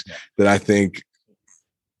things that I think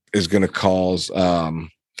is going to cause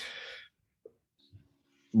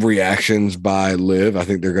reactions by Live. I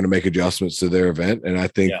think they're going to make adjustments to their event, and I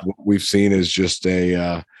think what we've seen is just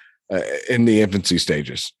in the infancy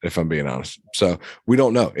stages, if I'm being honest. So we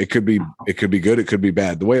don't know. It could be good. It could be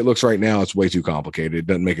bad. The way it looks right now, it's way too complicated. It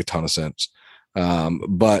doesn't make a ton of sense.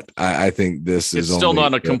 But I think this is still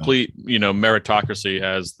not a complete, meritocracy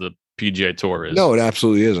as the PGA Tour is. No, it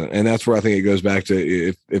absolutely isn't. And that's where I think it goes back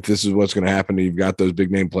to, if this is what's going to happen, and you've got those big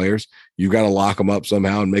name players, you've got to lock them up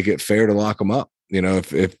somehow and make it fair to lock them up.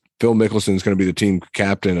 If Phil Mickelson is going to be the team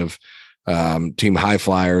captain of Team High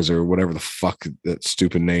Flyers or whatever the fuck that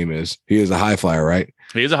stupid name is. He is a high flyer, right?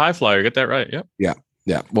 He is a high flyer. Get that right. Yep.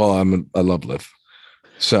 Yeah. Well, I love Liv.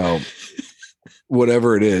 So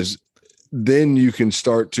whatever it is, then you can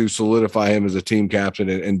start to solidify him as a team captain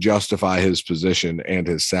and justify his position and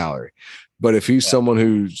his salary. But if he's someone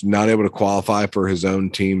who's not able to qualify for his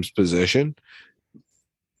own team's position,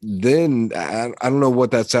 then I don't know what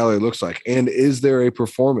that salary looks like. And is there a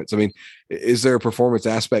performance? I mean, is there a performance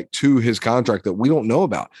aspect to his contract that we don't know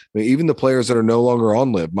about? I mean, even the players that are no longer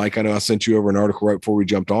on Live, Mike, I know I sent you over an article right before we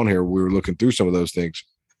jumped on here. We were looking through some of those things.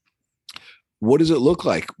 What does it look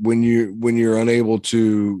like when you're unable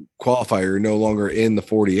to qualify, or you're no longer in the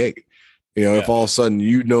 48? If all of a sudden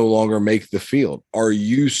you no longer make the field, are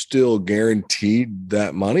you still guaranteed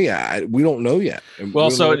that money? We don't know yet. Well,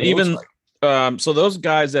 so even so those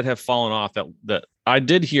guys that have fallen off, that I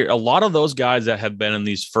did hear, a lot of those guys that have been in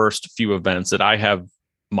these first few events that I have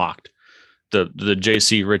mocked, the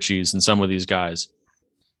JC Richies and some of these guys,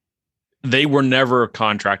 they were never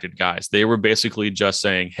contracted guys. They were basically just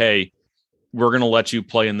saying, hey, we're going to let you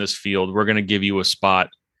play in this field. We're going to give you a spot.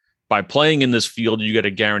 By playing in this field, you get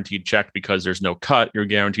a guaranteed check because there's no cut. You're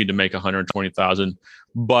guaranteed to make $120,000.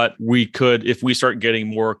 But we could, if we start getting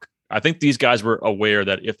more, I think these guys were aware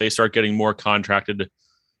that if they start getting more contracted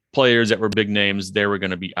players that were big names, they were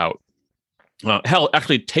going to be out. Hell,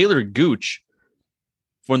 actually, Taylor Gooch,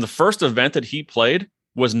 when the first event that he played,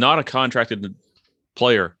 was not a contracted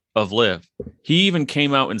player of Live. He even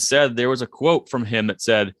came out and said, there was a quote from him that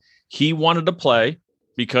said he wanted to play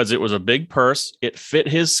because it was a big purse. It fit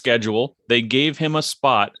his schedule. They gave him a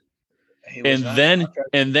spot. And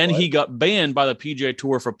then he got banned by the PGA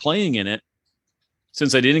Tour for playing in it.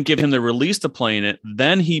 Since they didn't give him the release to play in it,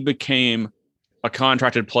 then he became a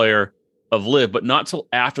contracted player of Live, but not till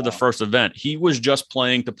after the first event. He was just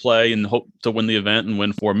playing to play and hope to win the event and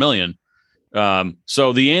win $4 million.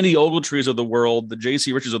 So the Andy Ogletrees of the world, the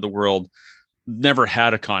JC Riches of the world, never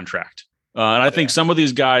had a contract. And I think some of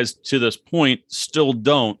these guys to this point still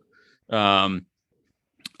don't.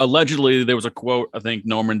 Allegedly, there was a quote, I think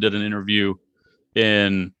Norman did an interview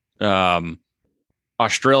in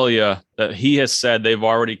Australia, that he has said they've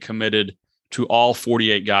already committed to all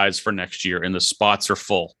 48 guys for next year, and the spots are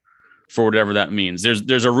full for whatever that means.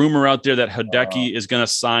 There's a rumor out there that Hideki is going to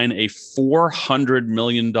sign a $400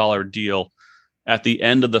 million deal at the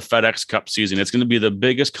end of the FedEx Cup season. It's going to be the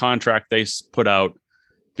biggest contract they put out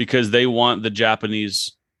because they want the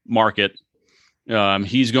Japanese market.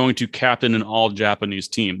 He's going to captain an all Japanese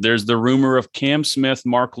team. There's the rumor of Cam Smith,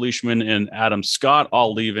 Mark Leishman, and Adam Scott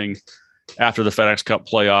all leaving after the FedEx Cup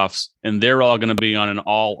playoffs, and they're all going to be on an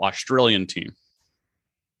all Australian team.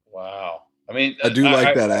 Wow. I mean, I do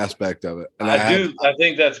like that aspect of it. And I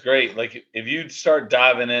think that's great. Like, if you start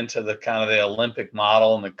diving into the kind of the Olympic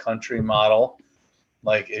model and the country model,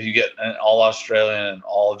 like if you get an all Australian and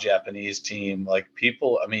all Japanese team, like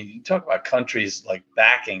people, I mean, you talk about countries like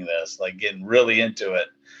backing this, like getting really into it.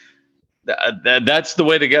 That's the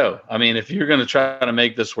way to go. I mean, if you're going to try to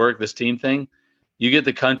make this work, this team thing, you get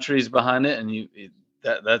the countries behind it, and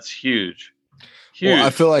that's huge. Huge. Well,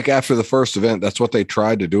 I feel like after the first event, that's what they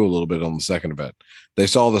tried to do a little bit on the second event. They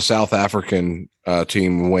saw the South African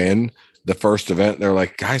team win the first event. They're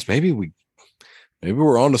like, guys, maybe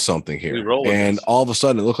we're onto something here. And all of a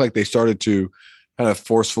sudden, it looked like they started to kind of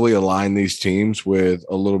forcefully align these teams with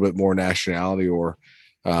a little bit more nationality or.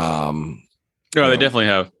 They definitely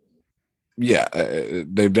have. Yeah,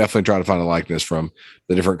 they've definitely tried to find a likeness from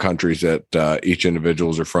the different countries that each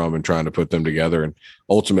individuals are from, and trying to put them together and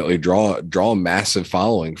ultimately draw a massive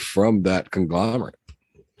following from that conglomerate.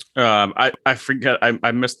 I forget.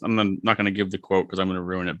 I missed. I'm not going to give the quote because I'm going to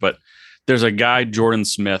ruin it. But there's a guy, Jordan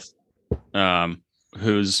Smith,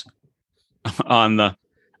 who's on the.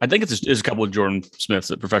 I think it's a couple of Jordan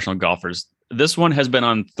Smiths, professional golfers. This one has been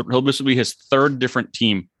on. This will be his third different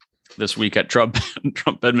team this week at Trump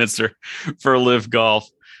Bedminster for Live Golf.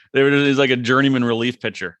 He's like a journeyman relief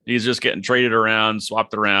pitcher. He's just getting traded around,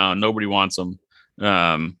 swapped around. Nobody wants him.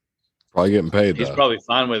 Probably getting paid. He's probably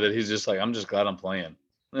fine with it. He's just like, I'm just glad I'm playing.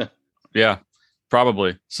 Yeah,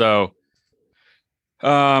 probably. So,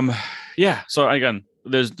 yeah. So again,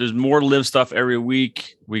 there's more Live stuff every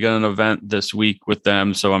week. We got an event this week with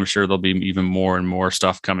them, so I'm sure there'll be even more and more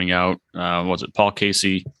stuff coming out. Was it Paul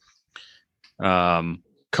Casey?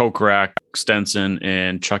 Kokrak, Stenson,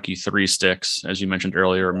 and Chucky 3 Sticks, as you mentioned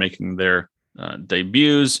earlier, are making their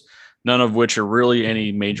debuts, none of which are really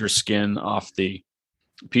any major skin off the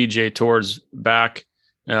PGA Tour's back.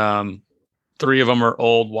 3 of them are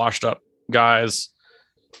old, washed up guys.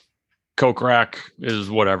 Kokrak is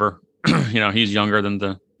whatever. He's younger than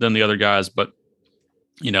the other guys, but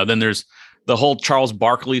then there's the whole Charles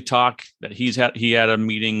Barkley talk that he had a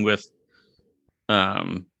meeting with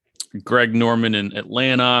Greg Norman in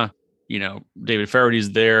Atlanta. David Farady's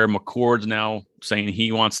there. McCord's now saying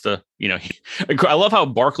he wants to, I love how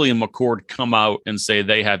Barkley and McCord come out and say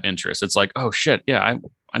they have interest. It's like, oh shit. Yeah.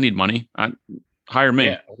 I need money. Hire me.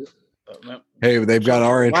 Yeah. Hey, they've got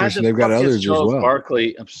our interest and they've got others as well.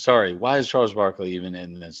 Barkley, I'm sorry. Why is Charles Barkley even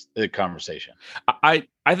in this conversation? I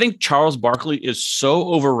think Charles Barkley is so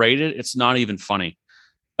overrated. It's not even funny.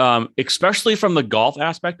 Especially from the golf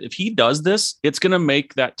aspect. If he does this, it's going to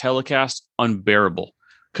make that telecast unbearable.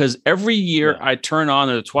 Because every year I turn on,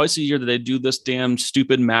 or twice a year that they do this damn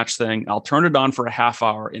stupid match thing, I'll turn it on for a half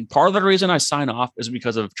hour. And part of the reason I sign off is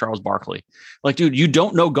because of Charles Barkley. Like, dude, you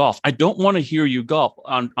don't know golf. I don't want to hear you golf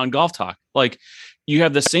on Golf Talk. Like, you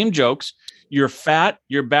have the same jokes. You're fat.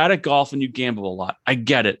 You're bad at golf, and you gamble a lot. I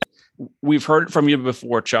get it. We've heard it from you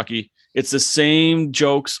before, Chucky. It's the same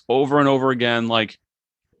jokes over and over again. Like,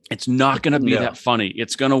 it's not going to be that funny.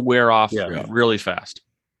 It's going to wear off really fast.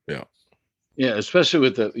 Yeah. Yeah. Especially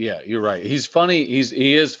with you're right. He's funny.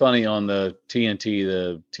 He is funny on the TNT,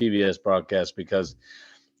 the TBS broadcast, because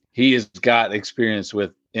he has got experience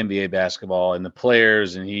with NBA basketball and the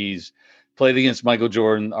players, and he's played against Michael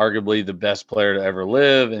Jordan, arguably the best player to ever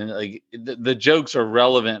live. And like the jokes are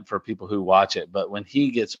relevant for people who watch it. But when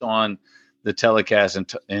he gets on the telecast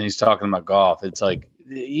and he's talking about golf, it's like,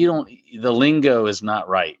 the lingo is not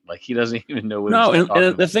right. Like, he doesn't even know what. No,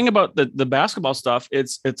 and the thing about the basketball stuff,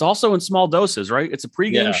 it's also in small doses, right? It's a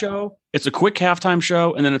pregame show, it's a quick halftime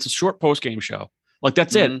show, and then it's a short postgame show. Like,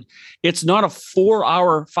 that's it. It's not a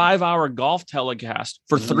 4-hour, 5-hour golf telecast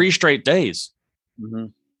for 3 straight days. Mm-hmm.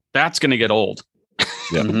 That's going to get old.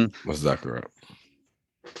 Yeah, that's exactly right.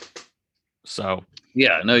 So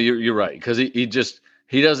yeah, no, you're right, because he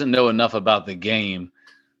doesn't know enough about the game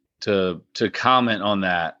to comment on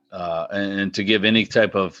that and to give any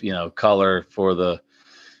type of color for the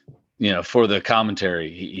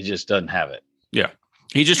commentary. He just doesn't have it. Yeah,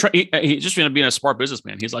 he just being a smart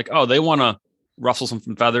businessman. He's like, oh, they want to ruffle some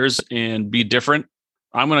feathers and be different.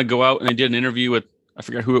 I'm going to go out, and they did an interview with, I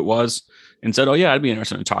forget who it was, and said, oh yeah, I'd be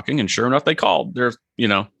interested in talking. And sure enough, they called.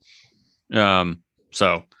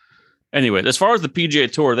 So anyway, as far as the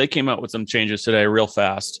PGA Tour, they came out with some changes today real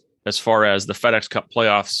fast. As far as the FedEx Cup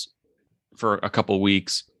playoffs for a couple of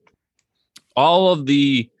weeks, all of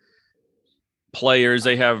the players,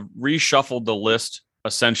 they have reshuffled the list.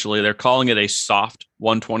 Essentially, they're calling it a soft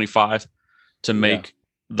 125 to make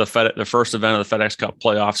the first event of the FedEx Cup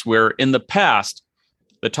playoffs, where in the past,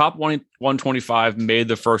 the top 125 made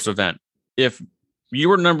the first event. If you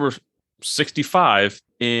were number 65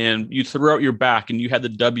 and you threw out your back and you had the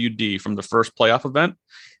WD from the first playoff event,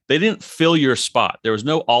 they didn't fill your spot. There was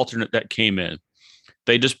no alternate that came in.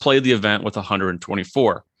 They just played the event with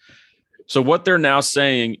 124. So what they're now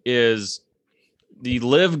saying is the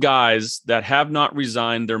Live guys that have not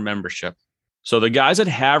resigned their membership. So the guys that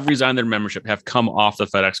have resigned their membership have come off the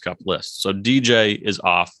FedEx Cup list. So DJ is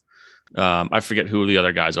off. I forget who the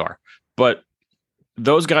other guys are, but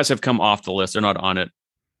those guys have come off the list. They're not on it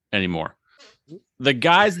anymore. The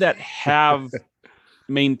guys that have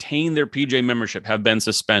maintained their PJ membership have been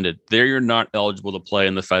suspended. They're not eligible to play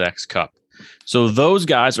in the FedEx Cup. So those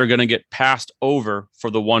guys are going to get passed over for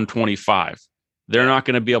the 125. They're not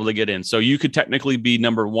going to be able to get in. So you could technically be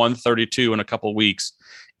number 132 in a couple of weeks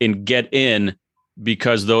and get in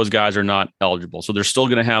because those guys are not eligible. So they're still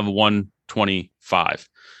going to have 125.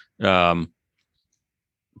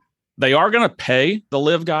 They are going to pay the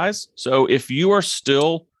live guys. So if you are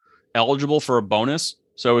still eligible for a bonus,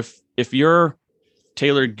 so if you're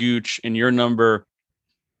Taylor Gooch and you're number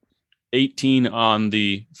 18 on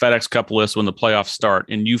the FedEx Cup list when the playoffs start,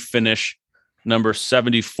 and you finish number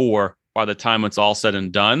 74 by the time it's all said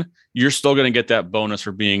and done, you're still going to get that bonus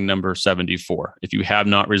for being number 74. If you have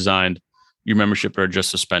not resigned your membership or just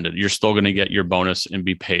suspended, you're still going to get your bonus and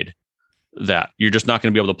be paid that. You're just not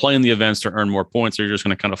going to be able to play in the events to earn more points. Or you're just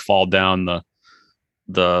going to kind of fall down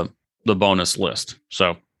the bonus list.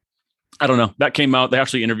 So I don't know. That came out. They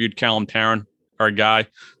actually interviewed Callum Tarrant, our guy,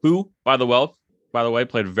 who, by the way,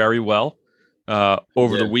 played very well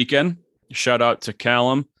over the weekend. Shout out to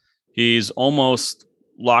Callum. He's almost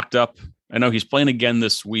locked up. I know he's playing again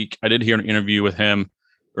this week. I did hear an interview with him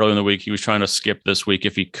earlier in the week. He was trying to skip this week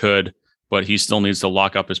if he could, but he still needs to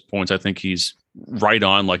lock up his points. I think he's right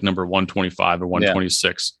on like number 125 or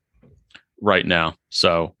 126 right now.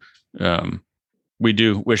 So we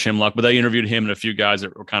do wish him luck, but they interviewed him and a few guys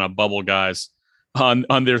that were kind of bubble guys on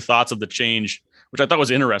their thoughts of the change, which I thought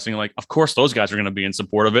was interesting. Like, of course, those guys are going to be in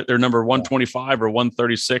support of it. They're number 125 or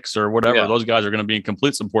 136 or whatever. Yeah. Those guys are going to be in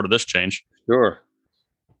complete support of this change. Sure.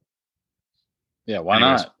 Yeah, why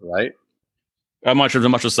not? Right. I'm not sure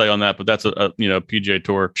there's much to say on that, but that's a PGA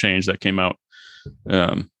Tour change that came out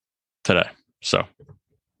today. So,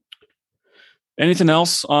 anything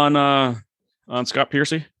else on Scott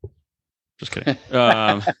Piercy? Just kidding.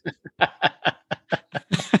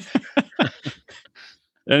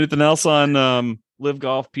 Anything else on Live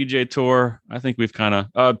Golf, PGA Tour? I think we've kind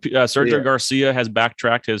of Sergio Garcia has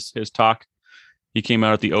backtracked his talk. He came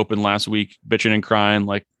out at the Open last week, bitching and crying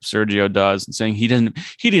like Sergio does, and saying he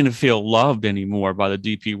didn't feel loved anymore by the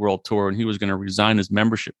DP World Tour, and he was going to resign his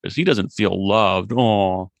membership because he doesn't feel loved.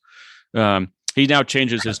 Oh, he now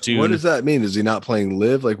changes his tune. What does that mean? Is he not playing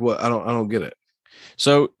Live? Like what? I don't get it.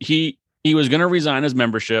 So he was going to resign his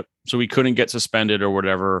membership, so he couldn't get suspended or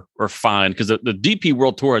whatever or fined, because the DP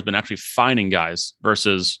World Tour has been actually fining guys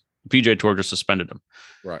versus the PGA Tour just suspended him.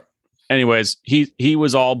 Right. Anyways, he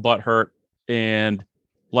was all butthurt. And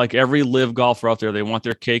like every live golfer out there, they want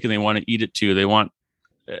their cake and they want to eat it too. They want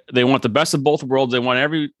the best of both worlds. They want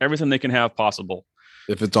everything they can have possible.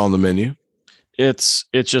 If it's on the menu, it's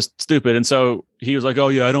just stupid. And so he was like, "Oh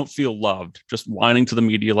yeah, I don't feel loved," just whining to the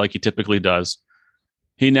media like he typically does.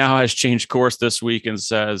 He now has changed course this week and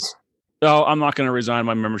says, "Oh, I'm not going to resign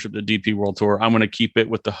my membership to the DP World Tour. I'm going to keep it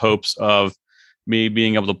with the hopes of me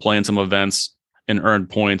being able to play in some events and earn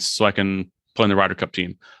points so I can play in the Ryder Cup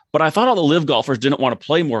team." But I thought all the live golfers didn't want to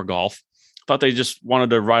play more golf. I thought they just wanted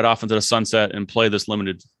to ride off into the sunset and play this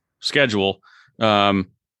limited schedule. But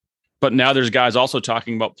now there's guys also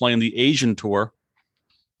talking about playing the Asian Tour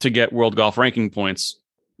to get world golf ranking points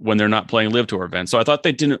when they're not playing live tour events. So I thought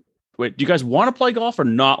they didn't. Wait, do you guys want to play golf or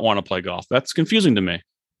not want to play golf? That's confusing to me.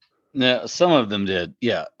 Yeah, some of them did.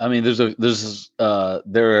 Yeah, I mean, there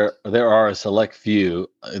are a select few.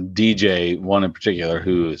 DJ, one in particular,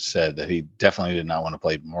 who said that he definitely did not want to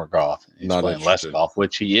play more golf. He's not playing less golf,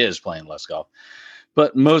 which he is playing less golf.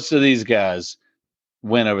 But most of these guys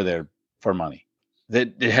went over there for money.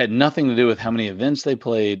 That it had nothing to do with how many events they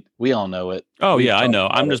played. We all know it. Oh yeah, I know.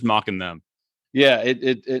 I'm just mocking them. Yeah,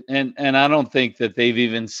 and I don't think that they've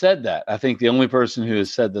even said that. I think the only person who has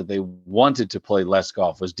said that they wanted to play less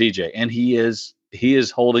golf was DJ, and he is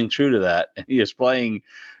holding true to that, and he is playing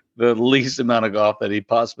the least amount of golf that he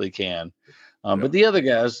possibly can. But the other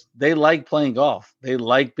guys, they like playing golf. They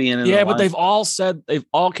like being in. Yeah, but they've all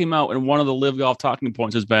came out, and one of the live golf talking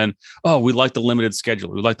points has been, "Oh, we like the limited schedule.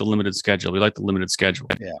 We like the limited schedule. We like the limited schedule."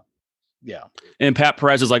 Yeah. Yeah. And Pat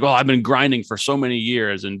Perez is like, "Oh, I've been grinding for so many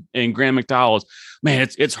years." And Graham McDowell is, "Man,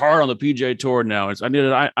 it's hard on the PGA Tour now.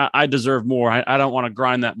 I deserve more. I don't want to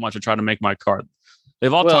grind that much to try to make my card."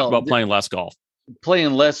 They've all talked about playing less golf.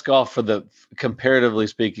 Playing less golf for the, comparatively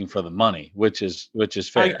speaking, for the money, which is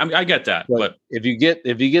fair. I get that, but if you get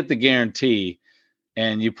the guarantee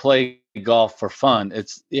and you play golf for fun,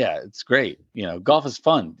 it's great. Golf is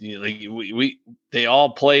fun. They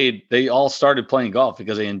all started playing golf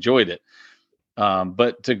because they enjoyed it.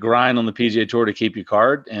 But to grind on the PGA Tour to keep your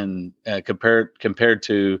card and compared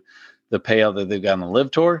to the payout that they've got on the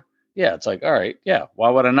Live Tour, yeah, it's like, all right, yeah, why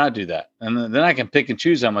would I not do that? And then I can pick and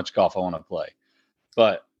choose how much golf I want to play.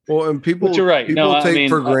 But well, and but you're right. People No, take I mean,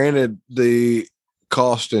 for granted the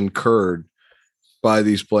cost incurred by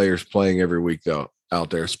these players playing every week though out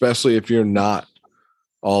there, especially if you're not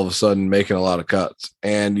all of a sudden making a lot of cuts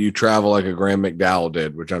and you travel like a Graham McDowell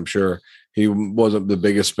did, which I'm sure he wasn't the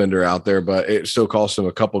biggest spender out there, but it still cost him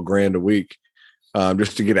a couple grand a week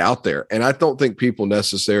just to get out there. And I don't think people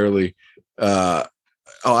necessarily I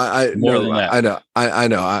know.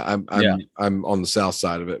 I'm on the south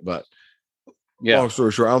side of it, but long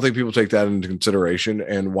story short, I don't think people take that into consideration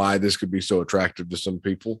and why this could be so attractive to some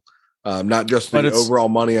people. Not just the overall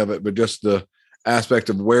money of it, but just the aspect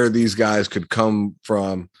of where these guys could come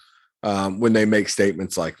from when they make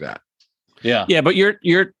statements like that. Yeah. Yeah. But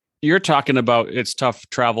you're talking about it's tough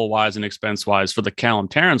travel wise and expense wise for the Callum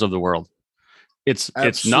Tarrans of the world. It's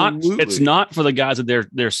not for the guys that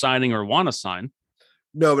they're signing or want to sign.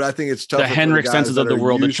 No, but I think it's tough. The Henrik Stensons of the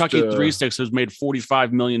world, the Chucky 36 who's made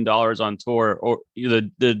 $45 million on tour, or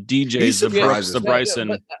the DJs, the Brooks, the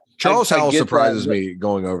Bryson. Charles Howell surprises me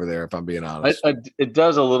going over there, if I'm being honest. It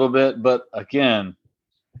does a little bit, but again,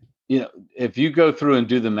 if you go through and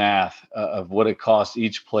do the math of what it costs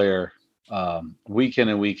each player week in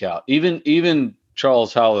and week out, even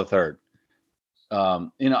Charles Howell III,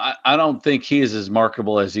 I don't think he is as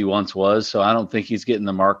marketable as he once was. So I don't think he's getting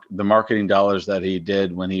the marketing dollars that he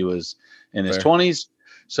did when he was in his 20s.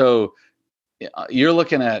 So you're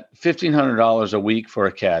looking at $1,500 a week for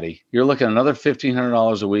a caddy. You're looking at another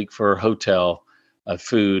 $1,500 a week for hotel,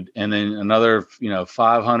 food, and then another, $500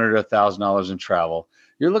 to $1,000 in travel.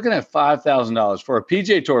 You're looking at $5,000 for a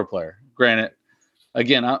PGA Tour player. Granted,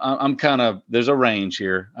 again, I'm kind of, there's a range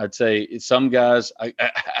here. I'd say some guys,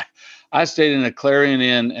 I stayed in a Clarion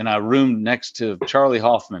Inn and I roomed next to Charlie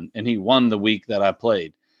Hoffman, and he won the week that I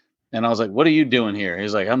played. And I was like, what are you doing here?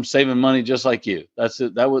 He's like, I'm saving money just like you. That's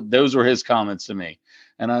it. Those were his comments to me.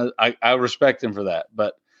 And I respect him for that.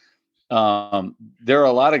 But there are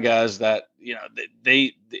a lot of guys that,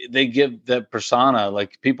 they give that persona.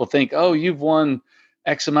 Like people think, oh, you've won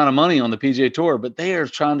X amount of money on the PGA Tour, but they are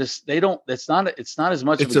trying to, it's not as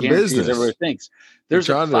much of a guarantee business as everybody thinks. There's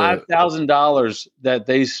 $5,000 that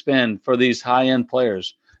they spend for these high-end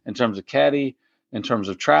players in terms of caddy, in terms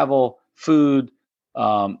of travel, food.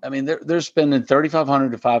 They're spending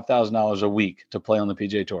 $3,500 to $5,000 a week to play on the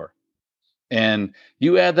PGA Tour. And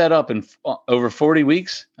you add that up in over 40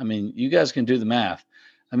 weeks. You guys can do the math.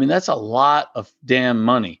 That's a lot of damn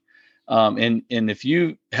money. And if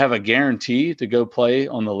you have a guarantee to go play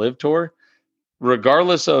on the Live Tour,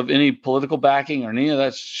 regardless of any political backing or any of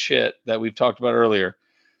that shit that we've talked about earlier,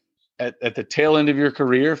 at the tail end of your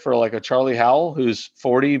career for like a Charlie Howell, who's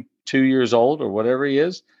 42 years old or whatever he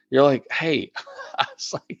is, you're like, hey,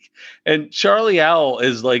 it's like, and Charlie Howell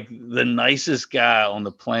is like the nicest guy on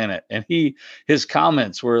the planet. And his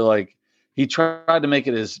comments were like, he tried to make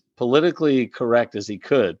it as politically correct as he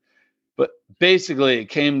could. But basically it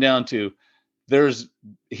came down to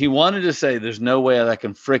he wanted to say there's no way that I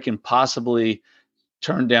can freaking possibly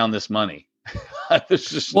turn down this money. I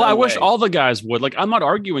wish all the guys would. Like, I'm not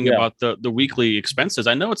arguing about the weekly expenses.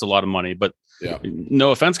 I know it's a lot of money, but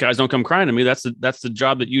no offense, guys, don't come crying to me. That's the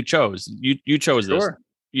job that you chose. You chose this.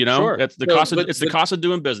 That's the cost. It's the cost of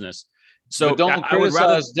doing business. So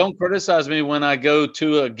don't criticize me when I go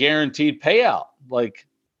to a guaranteed payout. Like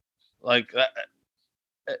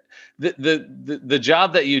the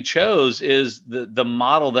job that you chose is the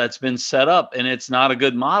model that's been set up, and it's not a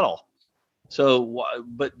good model. So,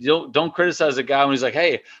 but don't criticize the guy when he's like,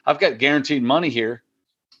 hey, I've got guaranteed money here.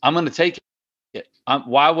 I'm going to take it.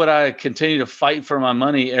 Why would I continue to fight for my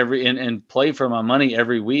money and play for my money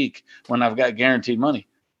every week when I've got guaranteed money?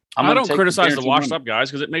 I don't criticize the washed up guys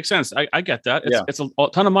because it makes sense. I get that. It's a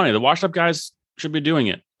ton of money. The washed up guys should be doing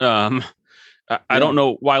it. I don't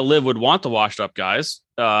know why Liv would want the washed up guys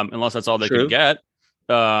unless that's all they can get.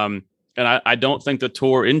 And I don't think the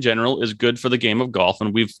tour in general is good for the game of golf.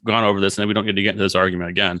 And we've gone over this and we don't need to get into this argument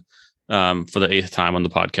again for the 8th time on the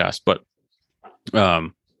podcast. But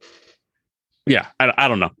I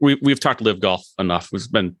don't know. We've talked Live Golf enough. It's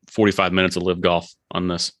been 45 minutes of Live Golf on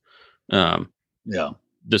this.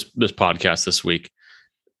 This podcast this week.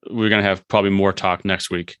 We're going to have probably more talk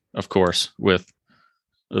next week, of course, with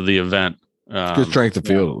the event. Good strength of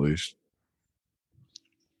field, at least.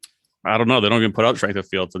 I don't know. They don't even put out strength of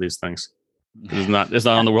field for these things. It's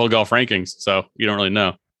not on the World Golf Rankings, so you don't really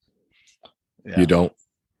know. Yeah. You don't.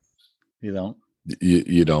 You don't.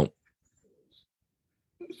 You don't.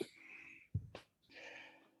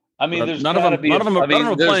 There's none of them are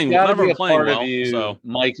playing well. So,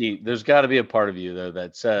 Mikey, there's got to be a part of you though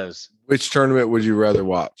that says, which tournament would you rather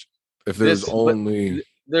watch? If there's only,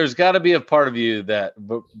 there's got to be a part of you that,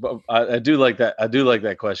 but I do like that. I do like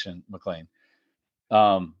that question, McLean.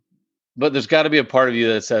 But there's got to be a part of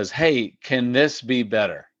you that says, "Hey, can this be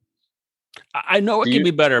better?" I know it can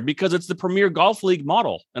be better because it's the Premier Golf League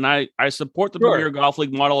model, and I support the Premier Golf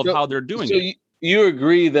League model of how they're doing it. You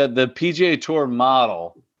agree that the PGA Tour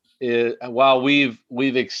model is, while we've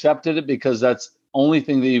accepted it because that's the only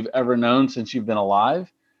thing that you've ever known since you've been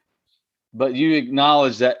alive, but you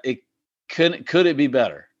acknowledge that it could it be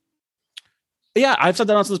better? Yeah, I've said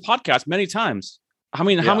that on this podcast many times. How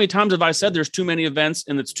many times have I said there's too many events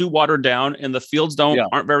and it's too watered down and the fields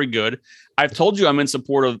aren't very good? I've told you I'm in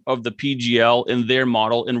support of the PGL in their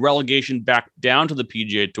model and relegation back down to the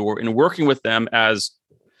PGA Tour and working with them as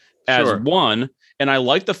one. And I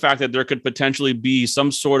like the fact that there could potentially be some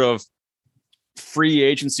sort of free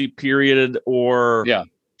agency period or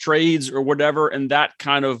trades or whatever in that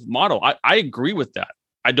kind of model. I agree with that.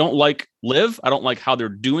 I don't like LIV. I don't like how they're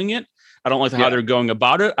doing it. I don't like how they're going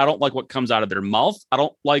about it. I don't like what comes out of their mouth. I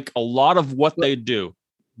don't like a lot of what they do.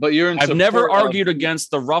 But I've never argued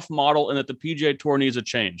against the rough model and that the PGA Tour needs a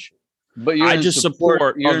change. But you're in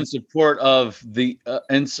support of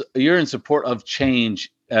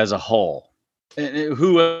change as a whole.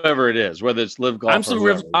 Whoever it is, whether it's LIV Golf.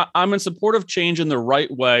 I'm in support of change in the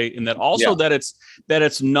right way, and that also that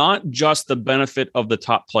it's not just the benefit of the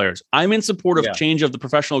top players. I'm in support of change of the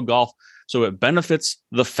professional golf, so it benefits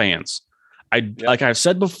the fans. Like I've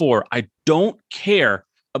said before, I don't care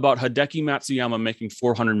about Hideki Matsuyama making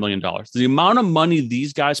 $400 million. The amount of money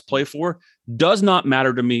these guys play for does not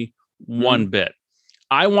matter to me one bit.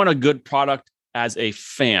 I want a good product as a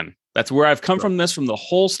fan. That's where I've come from the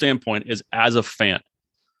whole standpoint is as a fan.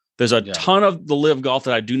 There's a ton of the LIV Golf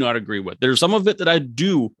that I do not agree with. There's some of it that I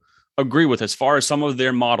do agree with as far as some of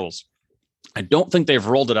their models. I don't think they've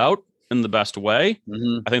rolled it out in the best way.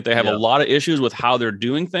 I think they have a lot of issues with how they're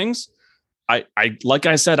doing things. I like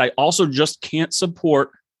I said, I also just can't support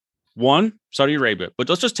Saudi Arabia, but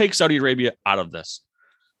let's just take Saudi Arabia out of this.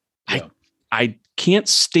 I can't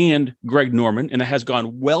stand Greg Norman, and it has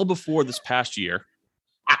gone well before this past year.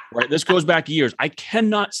 Right, this goes back years. I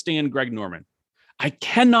cannot stand Greg Norman. I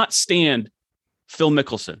cannot stand Phil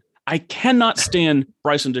Mickelson. I cannot stand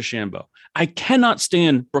Bryson DeChambeau. I cannot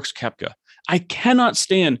stand Brooks Koepka. I cannot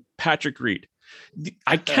stand Patrick Reed.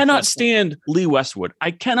 I cannot stand Lee Westwood.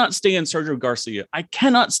 I cannot stand Sergio Garcia. I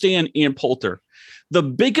cannot stand Ian Poulter. The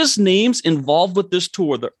biggest names involved with this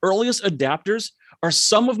tour, the earliest adapters, are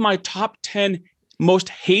some of my top 10 most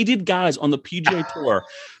hated guys on the PGA Tour.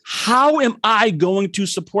 How am I going to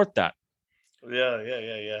support that?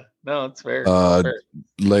 Yeah. No, it's fair.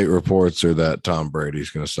 Late reports are that Tom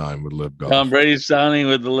Brady's going to sign with LIV Golf. Tom Brady's signing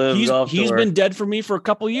with the LIV Golf Tour. He's been dead for me for a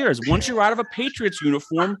couple of years. Once you're out of a Patriots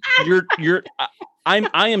uniform, I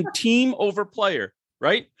am team over player,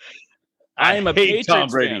 right? I am a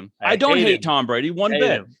Patriots fan. I don't hate Tom Brady one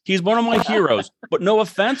bit. He's one of my heroes. But no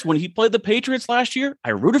offense, when he played the Patriots last year,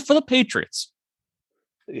 I rooted for the Patriots.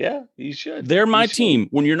 Yeah, you should. They're my team.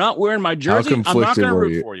 When you're not wearing my jersey, I'm not going to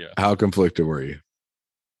root for you. How conflicted were you?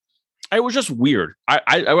 It was just weird.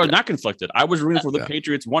 I was not conflicted. I was rooting for the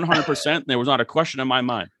Patriots 100%. And there was not a question in my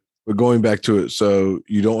mind. But going back to it, so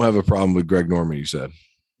you don't have a problem with Greg Norman, you said?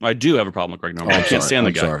 I do have a problem with Greg Norman. I can't stand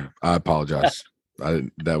the guy. Sorry. I apologize.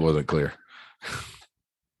 That wasn't clear.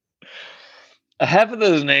 Half of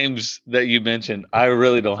those names that you mentioned, I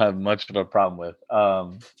really don't have much of a problem with.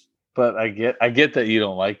 But I get that you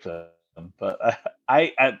don't like them. But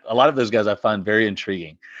I a lot of those guys I find very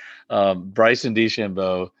intriguing. Bryson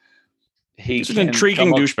DeChambeau, he's an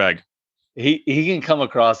intriguing douchebag. He can come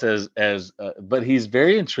across as but he's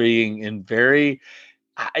very intriguing and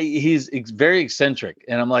he's very eccentric.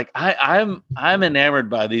 And I'm like, I'm enamored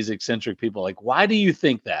by these eccentric people. Like, why do you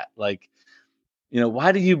think that? Like,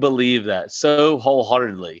 why do you believe that so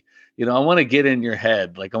wholeheartedly? I want to get in your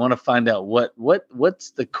head. Like, I want to find out what's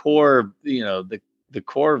the core, the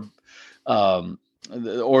core,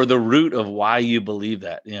 or the root of why you believe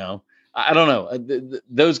that. I don't know.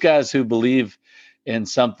 Those guys who believe in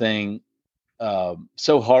something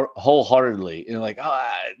so wholeheartedly, like,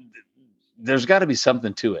 there's got to be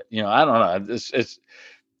something to it. I don't know.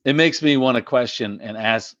 It makes me want to question and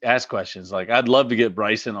ask questions. Like, I'd love to get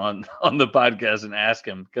Bryson on the podcast and ask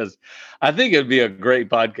him, because I think it'd be a great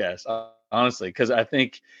podcast, honestly, because I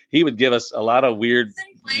think he would give us a lot of weird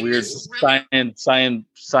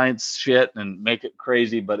science shit and make it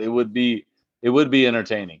crazy, but it would be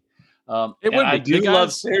entertaining. I do love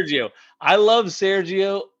Sergio. I love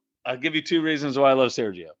Sergio. I'll give you two reasons why I love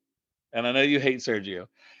Sergio. And I know you hate Sergio.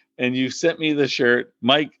 and you sent me the shirt,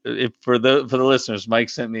 Mike. For the listeners, Mike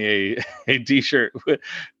sent me a T-shirt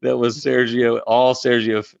that was Sergio. All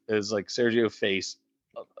Sergio is like Sergio face.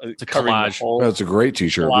 It's a covering the collage. whole That's a great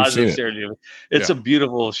T-shirt. We've collage seen of it. Sergio. It's a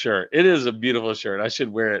beautiful shirt. It is a beautiful shirt. I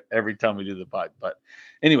should wear it every time we do the pod. But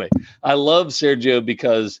anyway, I love Sergio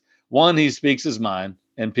because one, he speaks his mind,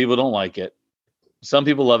 and people don't like it. Some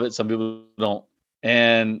people love it, some people don't.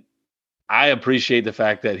 And I appreciate the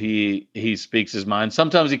fact that he speaks his mind.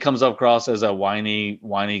 Sometimes he comes across as a whiny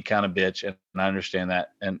kind of bitch, and I understand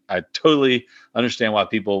that, and I totally understand why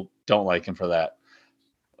people don't like him for that.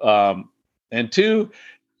 And two,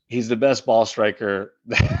 he's the best ball striker.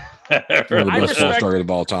 One of the best ball strikers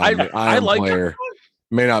of all time. I like player.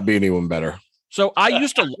 May not be anyone better. So I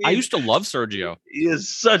used to love Sergio. He is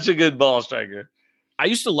such a good ball striker. I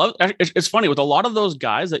used to love. It's funny with a lot of those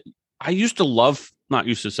guys that I used to love. Not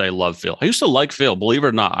used to say love Phil. I used to like Phil. Believe it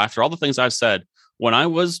or not, after all the things I've said, when I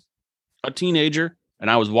was a teenager and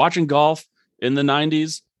I was watching golf in the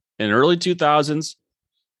 90s and early 2000s,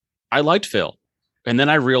 I liked Phil. And then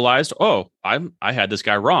I realized, I had this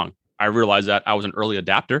guy wrong. I realized that I was an early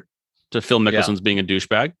adapter to Phil Mickelson's being a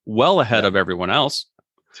douchebag, well ahead of everyone else.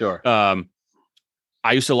 Sure.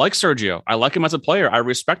 I used to like Sergio. I like him as a player. I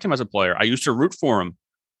respect him as a player. I used to root for him.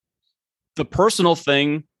 The personal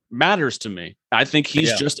thing matters to me. I think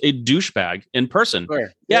he's just a douchebag in person.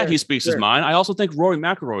 Sure. Yeah, he speaks his mind. I also think Rory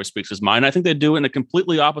McIlroy speaks his mind. I think they do it in a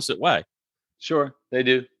completely opposite way. Sure, they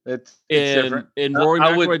do. It's different. And Rory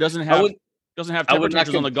McIlroy doesn't have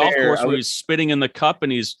temperatures on the golf course where he's spitting in the cup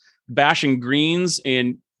and he's bashing greens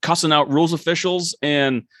and cussing out rules officials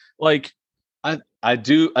and like. I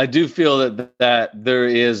do feel that there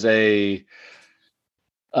is a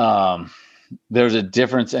there's a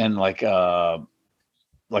difference in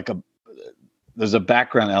there's a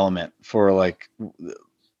background element for like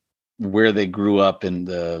where they grew up and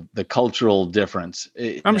the cultural difference.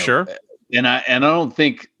 I'm sure. And I don't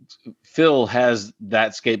think Phil has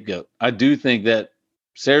that scapegoat. I do think that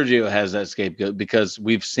Sergio has that scapegoat because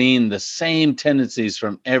we've seen the same tendencies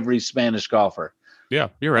from every Spanish golfer. Yeah,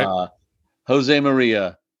 you're right. Jose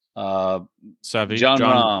Maria, Savvy, John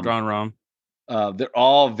Rahm. They're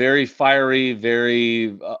all very fiery,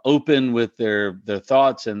 very open with their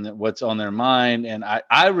thoughts and what's on their mind. And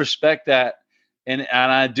I respect that. And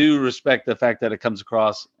I do respect the fact that it comes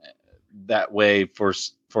across that way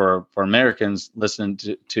for Americans listening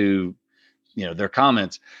to their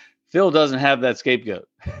comments. Phil doesn't have that scapegoat.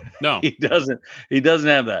 No, he doesn't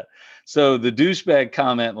have that. So the douchebag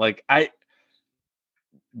comment,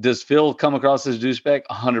 does Phil come across as a douchebag?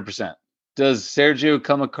 100%. Does Sergio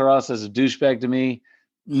come across as a douchebag to me?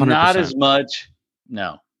 100%. Not as much.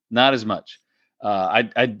 No, not as much.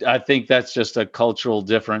 I think that's just a cultural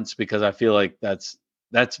difference because I feel like that's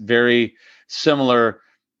very similar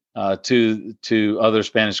to other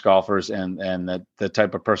Spanish golfers and the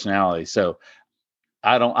type of personality. So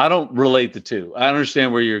I don't relate the two. I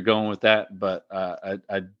understand where you're going with that, but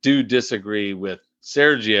I do disagree with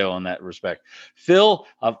Sergio in that respect. Phil,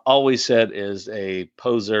 I've always said, is a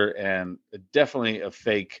poser and definitely a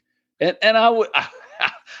fake. And I'm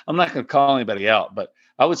not going to call anybody out, but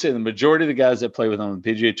I would say the majority of the guys that play with him on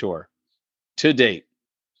the PGA Tour to date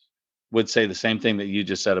would say the same thing that you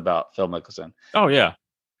just said about Phil Mickelson. Oh yeah.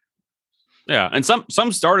 Yeah. And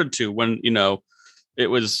some started to when, it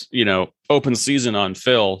was, open season on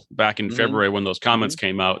Phil back in February when those comments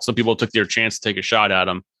came out. Some people took their chance to take a shot at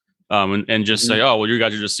him. And just say, oh, well, you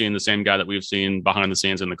guys are just seeing the same guy that we've seen behind the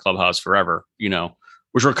scenes in the clubhouse forever,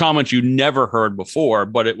 which were comments you never heard before,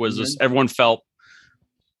 but it was just, everyone felt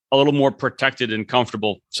a little more protected and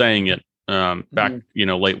comfortable saying it back,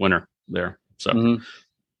 late winter there. So,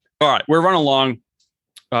 all right, we're running along.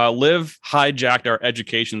 Liv hijacked our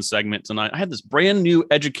education segment tonight. I had this brand new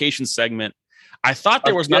education segment. I thought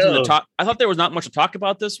there was nothing to talk. I thought there was not much to talk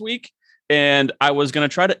about this week, and I was going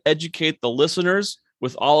to try to educate the listeners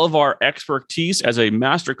with all of our expertise as a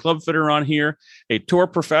master club fitter on here, a tour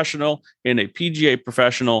professional, and a PGA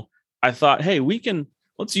professional. I thought, hey,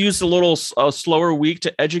 let's use a little slower week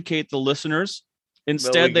to educate the listeners.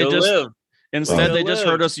 Instead, they just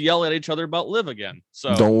heard us yell at each other about Liv again.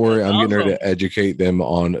 So don't worry, I'm getting ready to educate them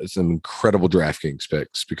on some incredible DraftKings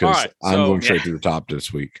picks because I'm going straight to the top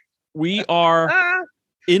this week. We are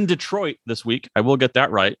in Detroit this week. I will get that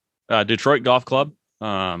right. Detroit Golf Club.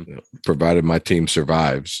 Provided my team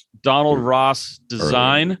survives. Donald Ross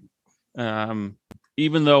design.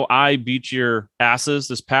 Even though I beat your asses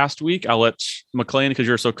this past week, I'll let McLean, because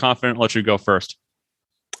you're so confident, let you go first.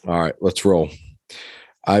 All right, let's roll.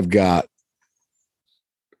 I've got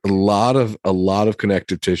a lot of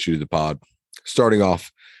connective tissue to the pod. Starting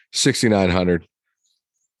off 6,900.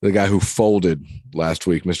 the guy who folded last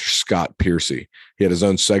week, Mr. Scott Piercy. He had his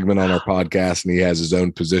own segment on our podcast, and he has his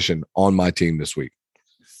own position on my team this week.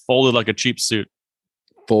 Folded like a cheap suit.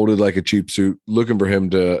 Folded like a cheap suit. Looking for him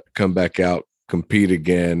to come back out, compete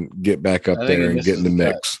again, get back up there, and get in the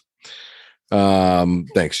mix.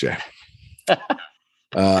 Thanks, Jay.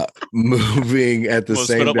 Moving at the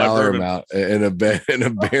same dollar amount in a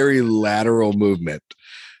very lateral movement.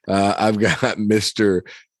 I've got Mr.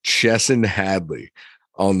 Chesson Hadley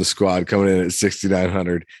on the squad coming in at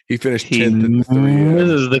 6,900. He finished 10th in the 3M. This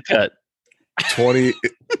is the cut. 20.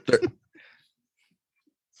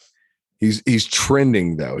 He's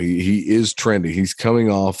trending though. He is trending. He's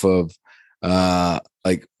coming off of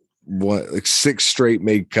like 6 straight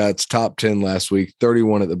made cuts, top 10 last week,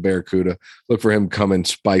 31 at the Barracuda. Look for him coming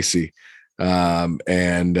spicy and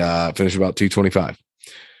finish about 225.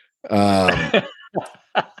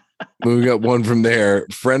 Moving up one from there,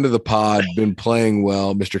 friend of the pod, been playing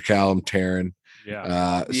well, Mr. Callum Tarrant.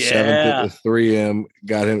 Yeah. 7th at the 3M,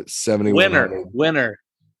 got him at 71. Winner.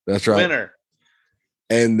 That's right. Winner.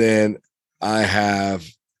 And then I have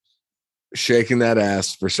shaking that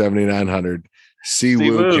ass for 7,900.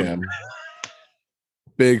 Siwoo Kim.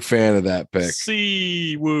 Big fan of that pick.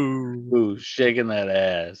 Siwoo. Ooh, shaking that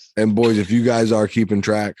ass. And boys, if you guys are keeping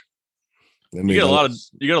track, you get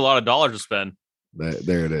a lot of dollars to spend.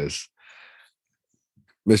 There it is.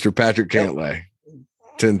 Mr. Patrick Cantlay,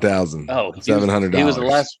 $10,700. He was the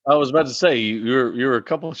last. I was about to say you were a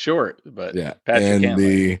couple short, but yeah. Patrick and Cantlay.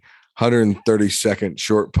 The 132nd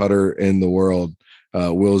short putter in the world,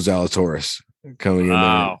 Will Zalatoris, coming in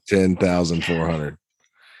at 10,400.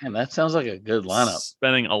 Man, that sounds like a good lineup.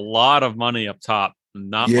 Spending a lot of money up top.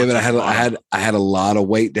 Not yeah, much but I had a lot of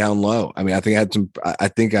weight down low. I mean, I think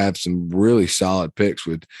I have some really solid picks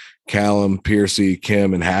with Callum, Piercy,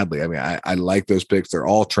 Kim, and Hadley. I mean, I like those picks. They're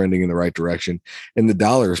all trending in the right direction, and the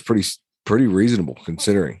dollar is pretty reasonable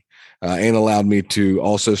considering, and allowed me to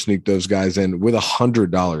also sneak those guys in with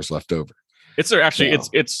 $100 left over. It's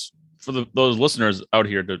for those listeners out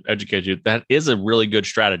here to educate you. That is a really good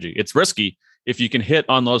strategy. It's risky if you can hit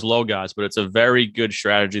on those low guys, but it's a very good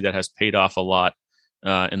strategy that has paid off a lot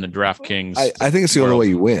in the DraftKings. I think it's the only way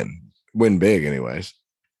you win big anyways.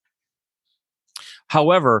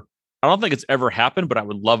 However, I don't think it's ever happened, but I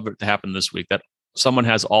would love it to happen this week that someone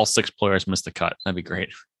has all 6 players miss the cut. That'd be great.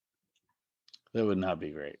 That would not be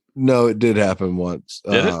great. No, it did happen once.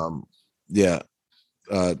 Did it? Yeah.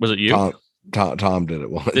 Was it you? Tom did it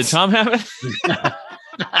once. Did Tom have it?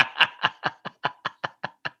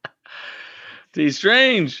 T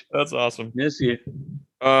Strange. That's awesome. Miss you.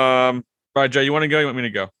 All right, Joe, you want to go? You want me to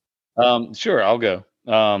go? Sure, I'll go.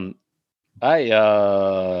 I'm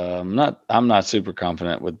not super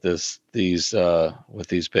confident with these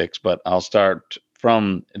picks, but I'll start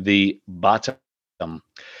from the bottom.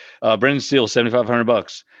 Brendan Steele,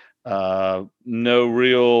 $7,500. No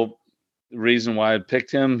real reason why I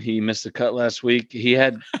picked him. He missed the cut last week.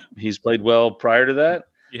 He's played well prior to that.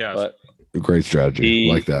 Yeah, but great strategy.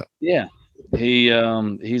 Like that. Yeah,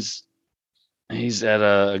 he's at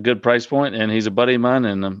a good price point, and he's a buddy of mine,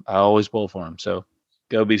 and I always pull for him. So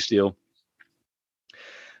go be Steele.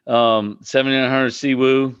 7,900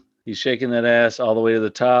 Siwoo. He's shaking that ass all the way to the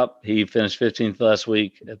top. He finished 15th last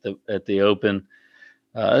week at the Open.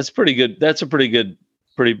 That's pretty good. That's a pretty good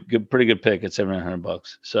pick at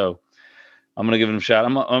 $7,900. So I'm gonna give him a shot.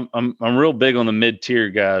 I'm real big on the mid tier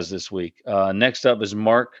guys this week. Next up is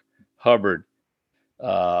Mark Hubbard.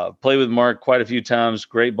 Played with Mark quite a few times.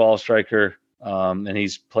 Great ball striker, and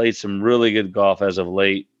he's played some really good golf as of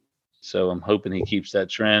late. So I'm hoping he keeps that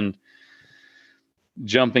trend.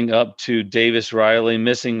 Jumping up to Davis Riley,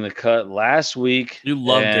 missing the cut last week. You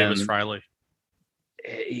love Davis Riley.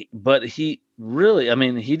 But he really, I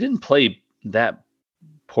mean, he didn't play that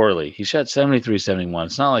poorly. He shot 73, 71.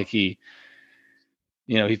 It's not like he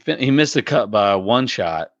missed the cut by one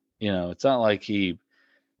shot. It's not like he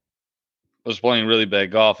was playing really bad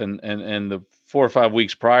golf. And the 4 or 5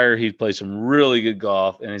 weeks prior, he played some really good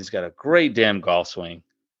golf, and he's got a great damn golf swing.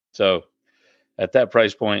 So at that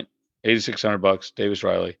price point, $8,600, Davis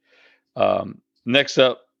Riley. Next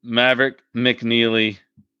up, Maverick McNeely.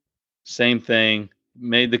 Same thing.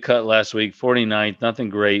 Made the cut last week, 49th. Nothing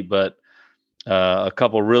great, but a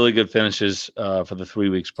couple really good finishes for the 3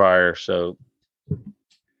 weeks prior. So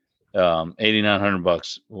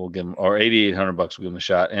 $8,900 we'll give him, or $8,800 we'll give him a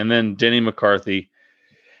shot. And then Denny McCarthy,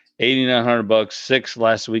 $8,900, 6th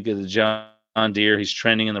last week at the John Deere. He's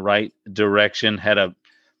trending in the right direction. Had an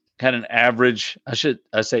average, I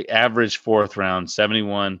say average 4th round,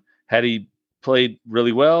 71. Had he played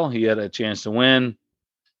really well, he had a chance to win.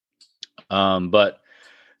 But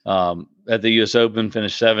at the U.S. Open,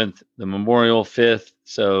 finished 7th. The Memorial 5th.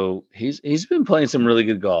 So he's been playing some really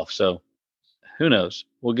good golf. So who knows?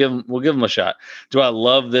 We'll give him a shot. Do I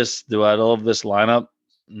love this? Do I love this lineup?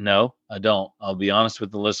 No, I don't. I'll be honest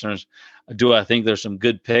with the listeners. Do I think there's some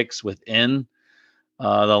good picks within the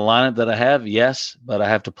lineup that I have? Yes, but I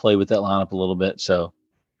have to play with that lineup a little bit. So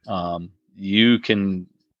you can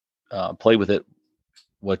play with it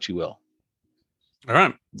what you will. All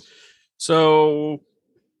right. So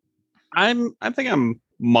I think I'm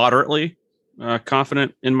moderately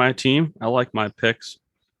confident in my team. I like my picks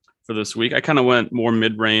for this week. I kind of went more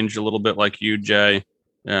mid-range, a little bit like you, Jay.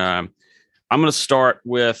 I'm going to start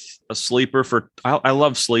with a sleeper I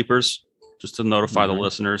love sleepers, just to notify the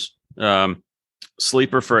listeners.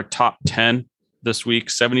 Sleeper for a top 10 this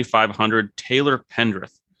week, 7,500, Taylor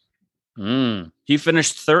Pendrith. He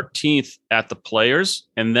finished 13th at the Players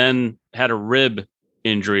and then had a rib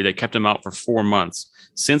injury that kept him out for 4 months.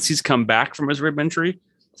 Since he's come back from his rib injury,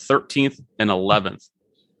 13th and 11th.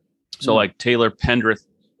 So like Taylor Pendrith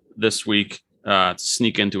this week,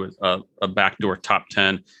 sneak into a backdoor top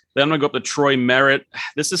 10. Then I'm going to go up to Troy Merritt.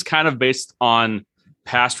 This is kind of based on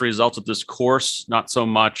past results of this course, not so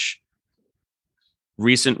much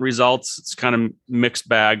recent results. It's kind of mixed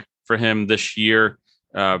bag for him this year.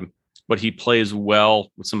 But he plays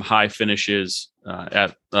well with some high finishes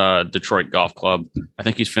at Detroit Golf Club. I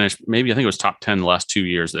think he's finished I think it was top 10 the last 2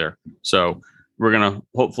 years there. So we're going to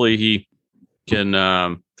hopefully he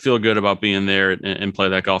can feel good about being there and play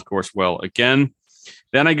that golf course well again.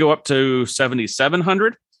 Then I go up to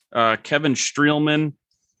 7,700. Kevin Streelman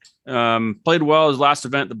played well his last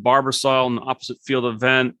event, the Barbasol in the opposite field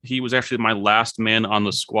event. He was actually my last man on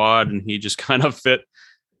the squad, and he just kind of fit,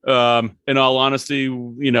 in all honesty,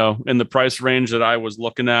 in the price range that I was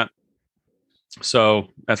looking at. So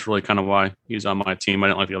that's really kind of why he's on my team. I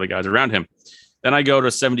didn't like the other guys around him. Then I go to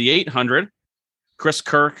 7,800. Chris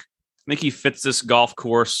Kirk. I think he fits this golf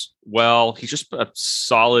course well. He's just a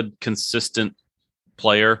solid, consistent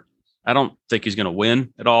player. I don't think he's going to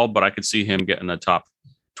win at all, but I could see him getting the top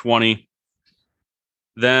 20.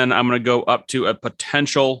 Then I'm going to go up to a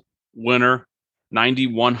potential winner,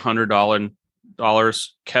 $9,100,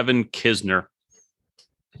 Kevin Kisner.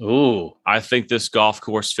 Ooh, I think this golf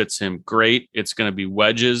course fits him great. It's going to be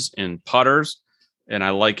wedges and putters, and I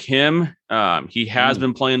like him. He has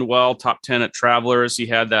been playing well, top 10 at Travelers. He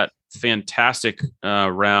had that fantastic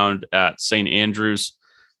round at St. Andrews,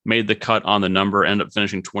 made the cut on the number, ended up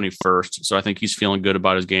finishing 21st. So I think he's feeling good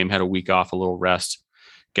about his game, had a week off, a little rest,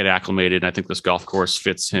 get acclimated. And I think this golf course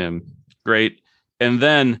fits him great. And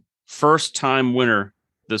then first time winner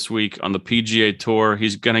this week on the PGA Tour.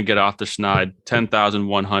 He's going to get off the schneid,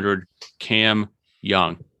 10,100, Cam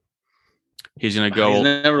Young. He's going to go. He's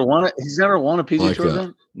never won a PGA Tour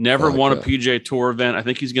event? Never won a PGA Tour event. I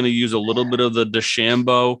think he's going to use a little bit of the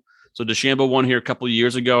DeChambeau. So DeChambeau won here a couple of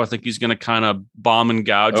years ago. I think he's going to kind of bomb and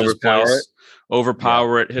gouge his place,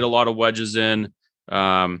 overpower it, hit a lot of wedges in.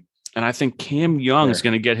 And I think Cam Young is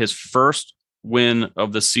going to get his first win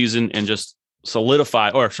of the season and just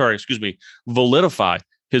validify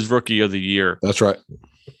his Rookie of the Year. That's right.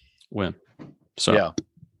 Win. So yeah.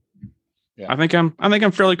 I think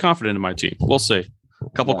I'm fairly confident in my team. We'll see. A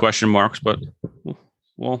couple question marks, but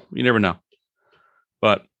well, you never know.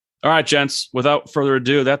 But all right, gents, without further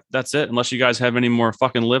ado, that's it. Unless you guys have any more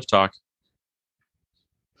fucking live talk.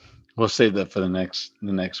 We'll save that for the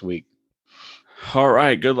next week. All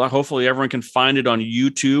right. Good luck. Hopefully everyone can find it on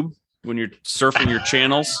YouTube when you're surfing your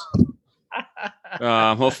channels.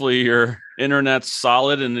 Hopefully your internet's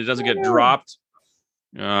solid and it doesn't get dropped.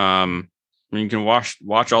 You can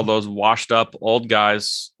watch all those washed up old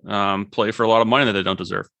guys play for a lot of money that they don't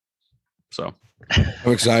deserve. So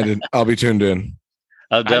I'm excited. I'll be tuned in.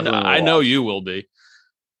 I know you will be.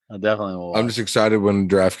 I definitely will. I'm just excited when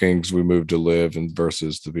DraftKings we move to live and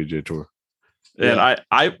versus the PGA Tour. And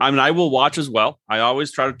I will watch as well. I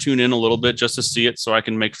always try to tune in a little bit just to see it so I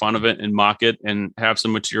can make fun of it and mock it and have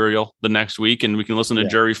some material the next week. And we can listen to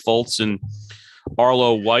Jerry Foltz and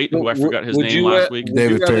Arlo White, who I forgot his name last week.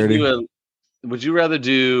 David Parody. Would you rather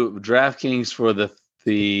do DraftKings for the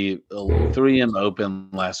 3M Open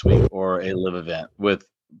last week or a live event with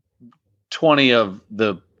 20 of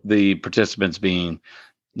the participants being,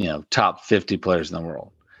 top 50 players in the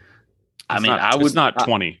world? It's not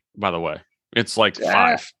 20, by the way. It's like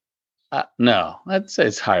 5. No, I'd say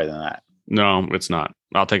it's higher than that. No, it's not.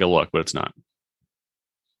 I'll take a look, but it's not.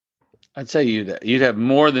 I'd say you'd have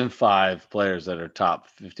more than 5 players that are top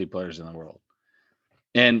 50 players in the world.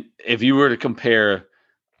 And if you were to compare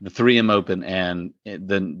the 3M Open and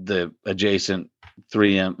the adjacent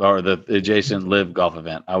 3M or the adjacent live golf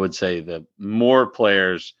event, I would say the more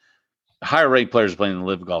players higher ranked players playing the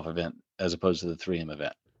Live Golf event as opposed to the 3M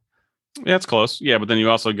event. Yeah, it's close. Yeah, but then you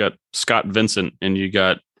also got Scott Vincent, and you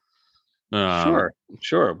got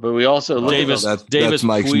Sure. But we also Davis. That's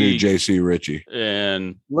Mike's Puig, new JC Ritchie.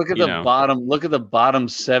 and look at the bottom. Look at the bottom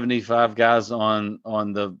 75 guys on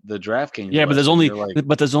the DraftKings. Yeah, but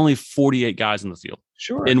list. there's only 48 guys in the field.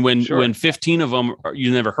 Sure. And when 15 of them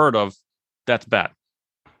you never heard of, that's bad.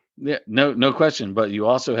 Yeah, no question. But you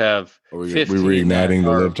also have Are we reigniting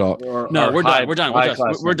the Live Talk? No, we're done. We're done with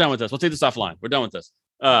this. We're done with this. We'll take this offline. We're done with this.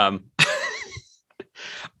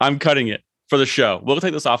 I'm cutting it for the show. We'll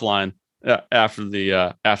take this offline after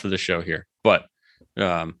the show here. But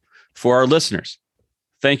for our listeners,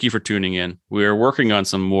 thank you for tuning in. We are working on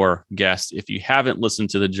some more guests. If you haven't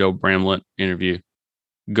listened to the Joe Bramlett interview,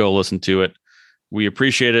 go listen to it. We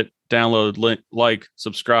appreciate it. Download, like,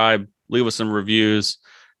 subscribe, leave us some reviews,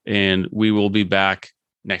 and we will be back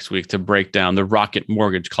next week to break down the Rocket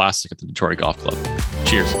Mortgage Classic at the Detroit Golf Club.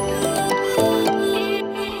 Cheers.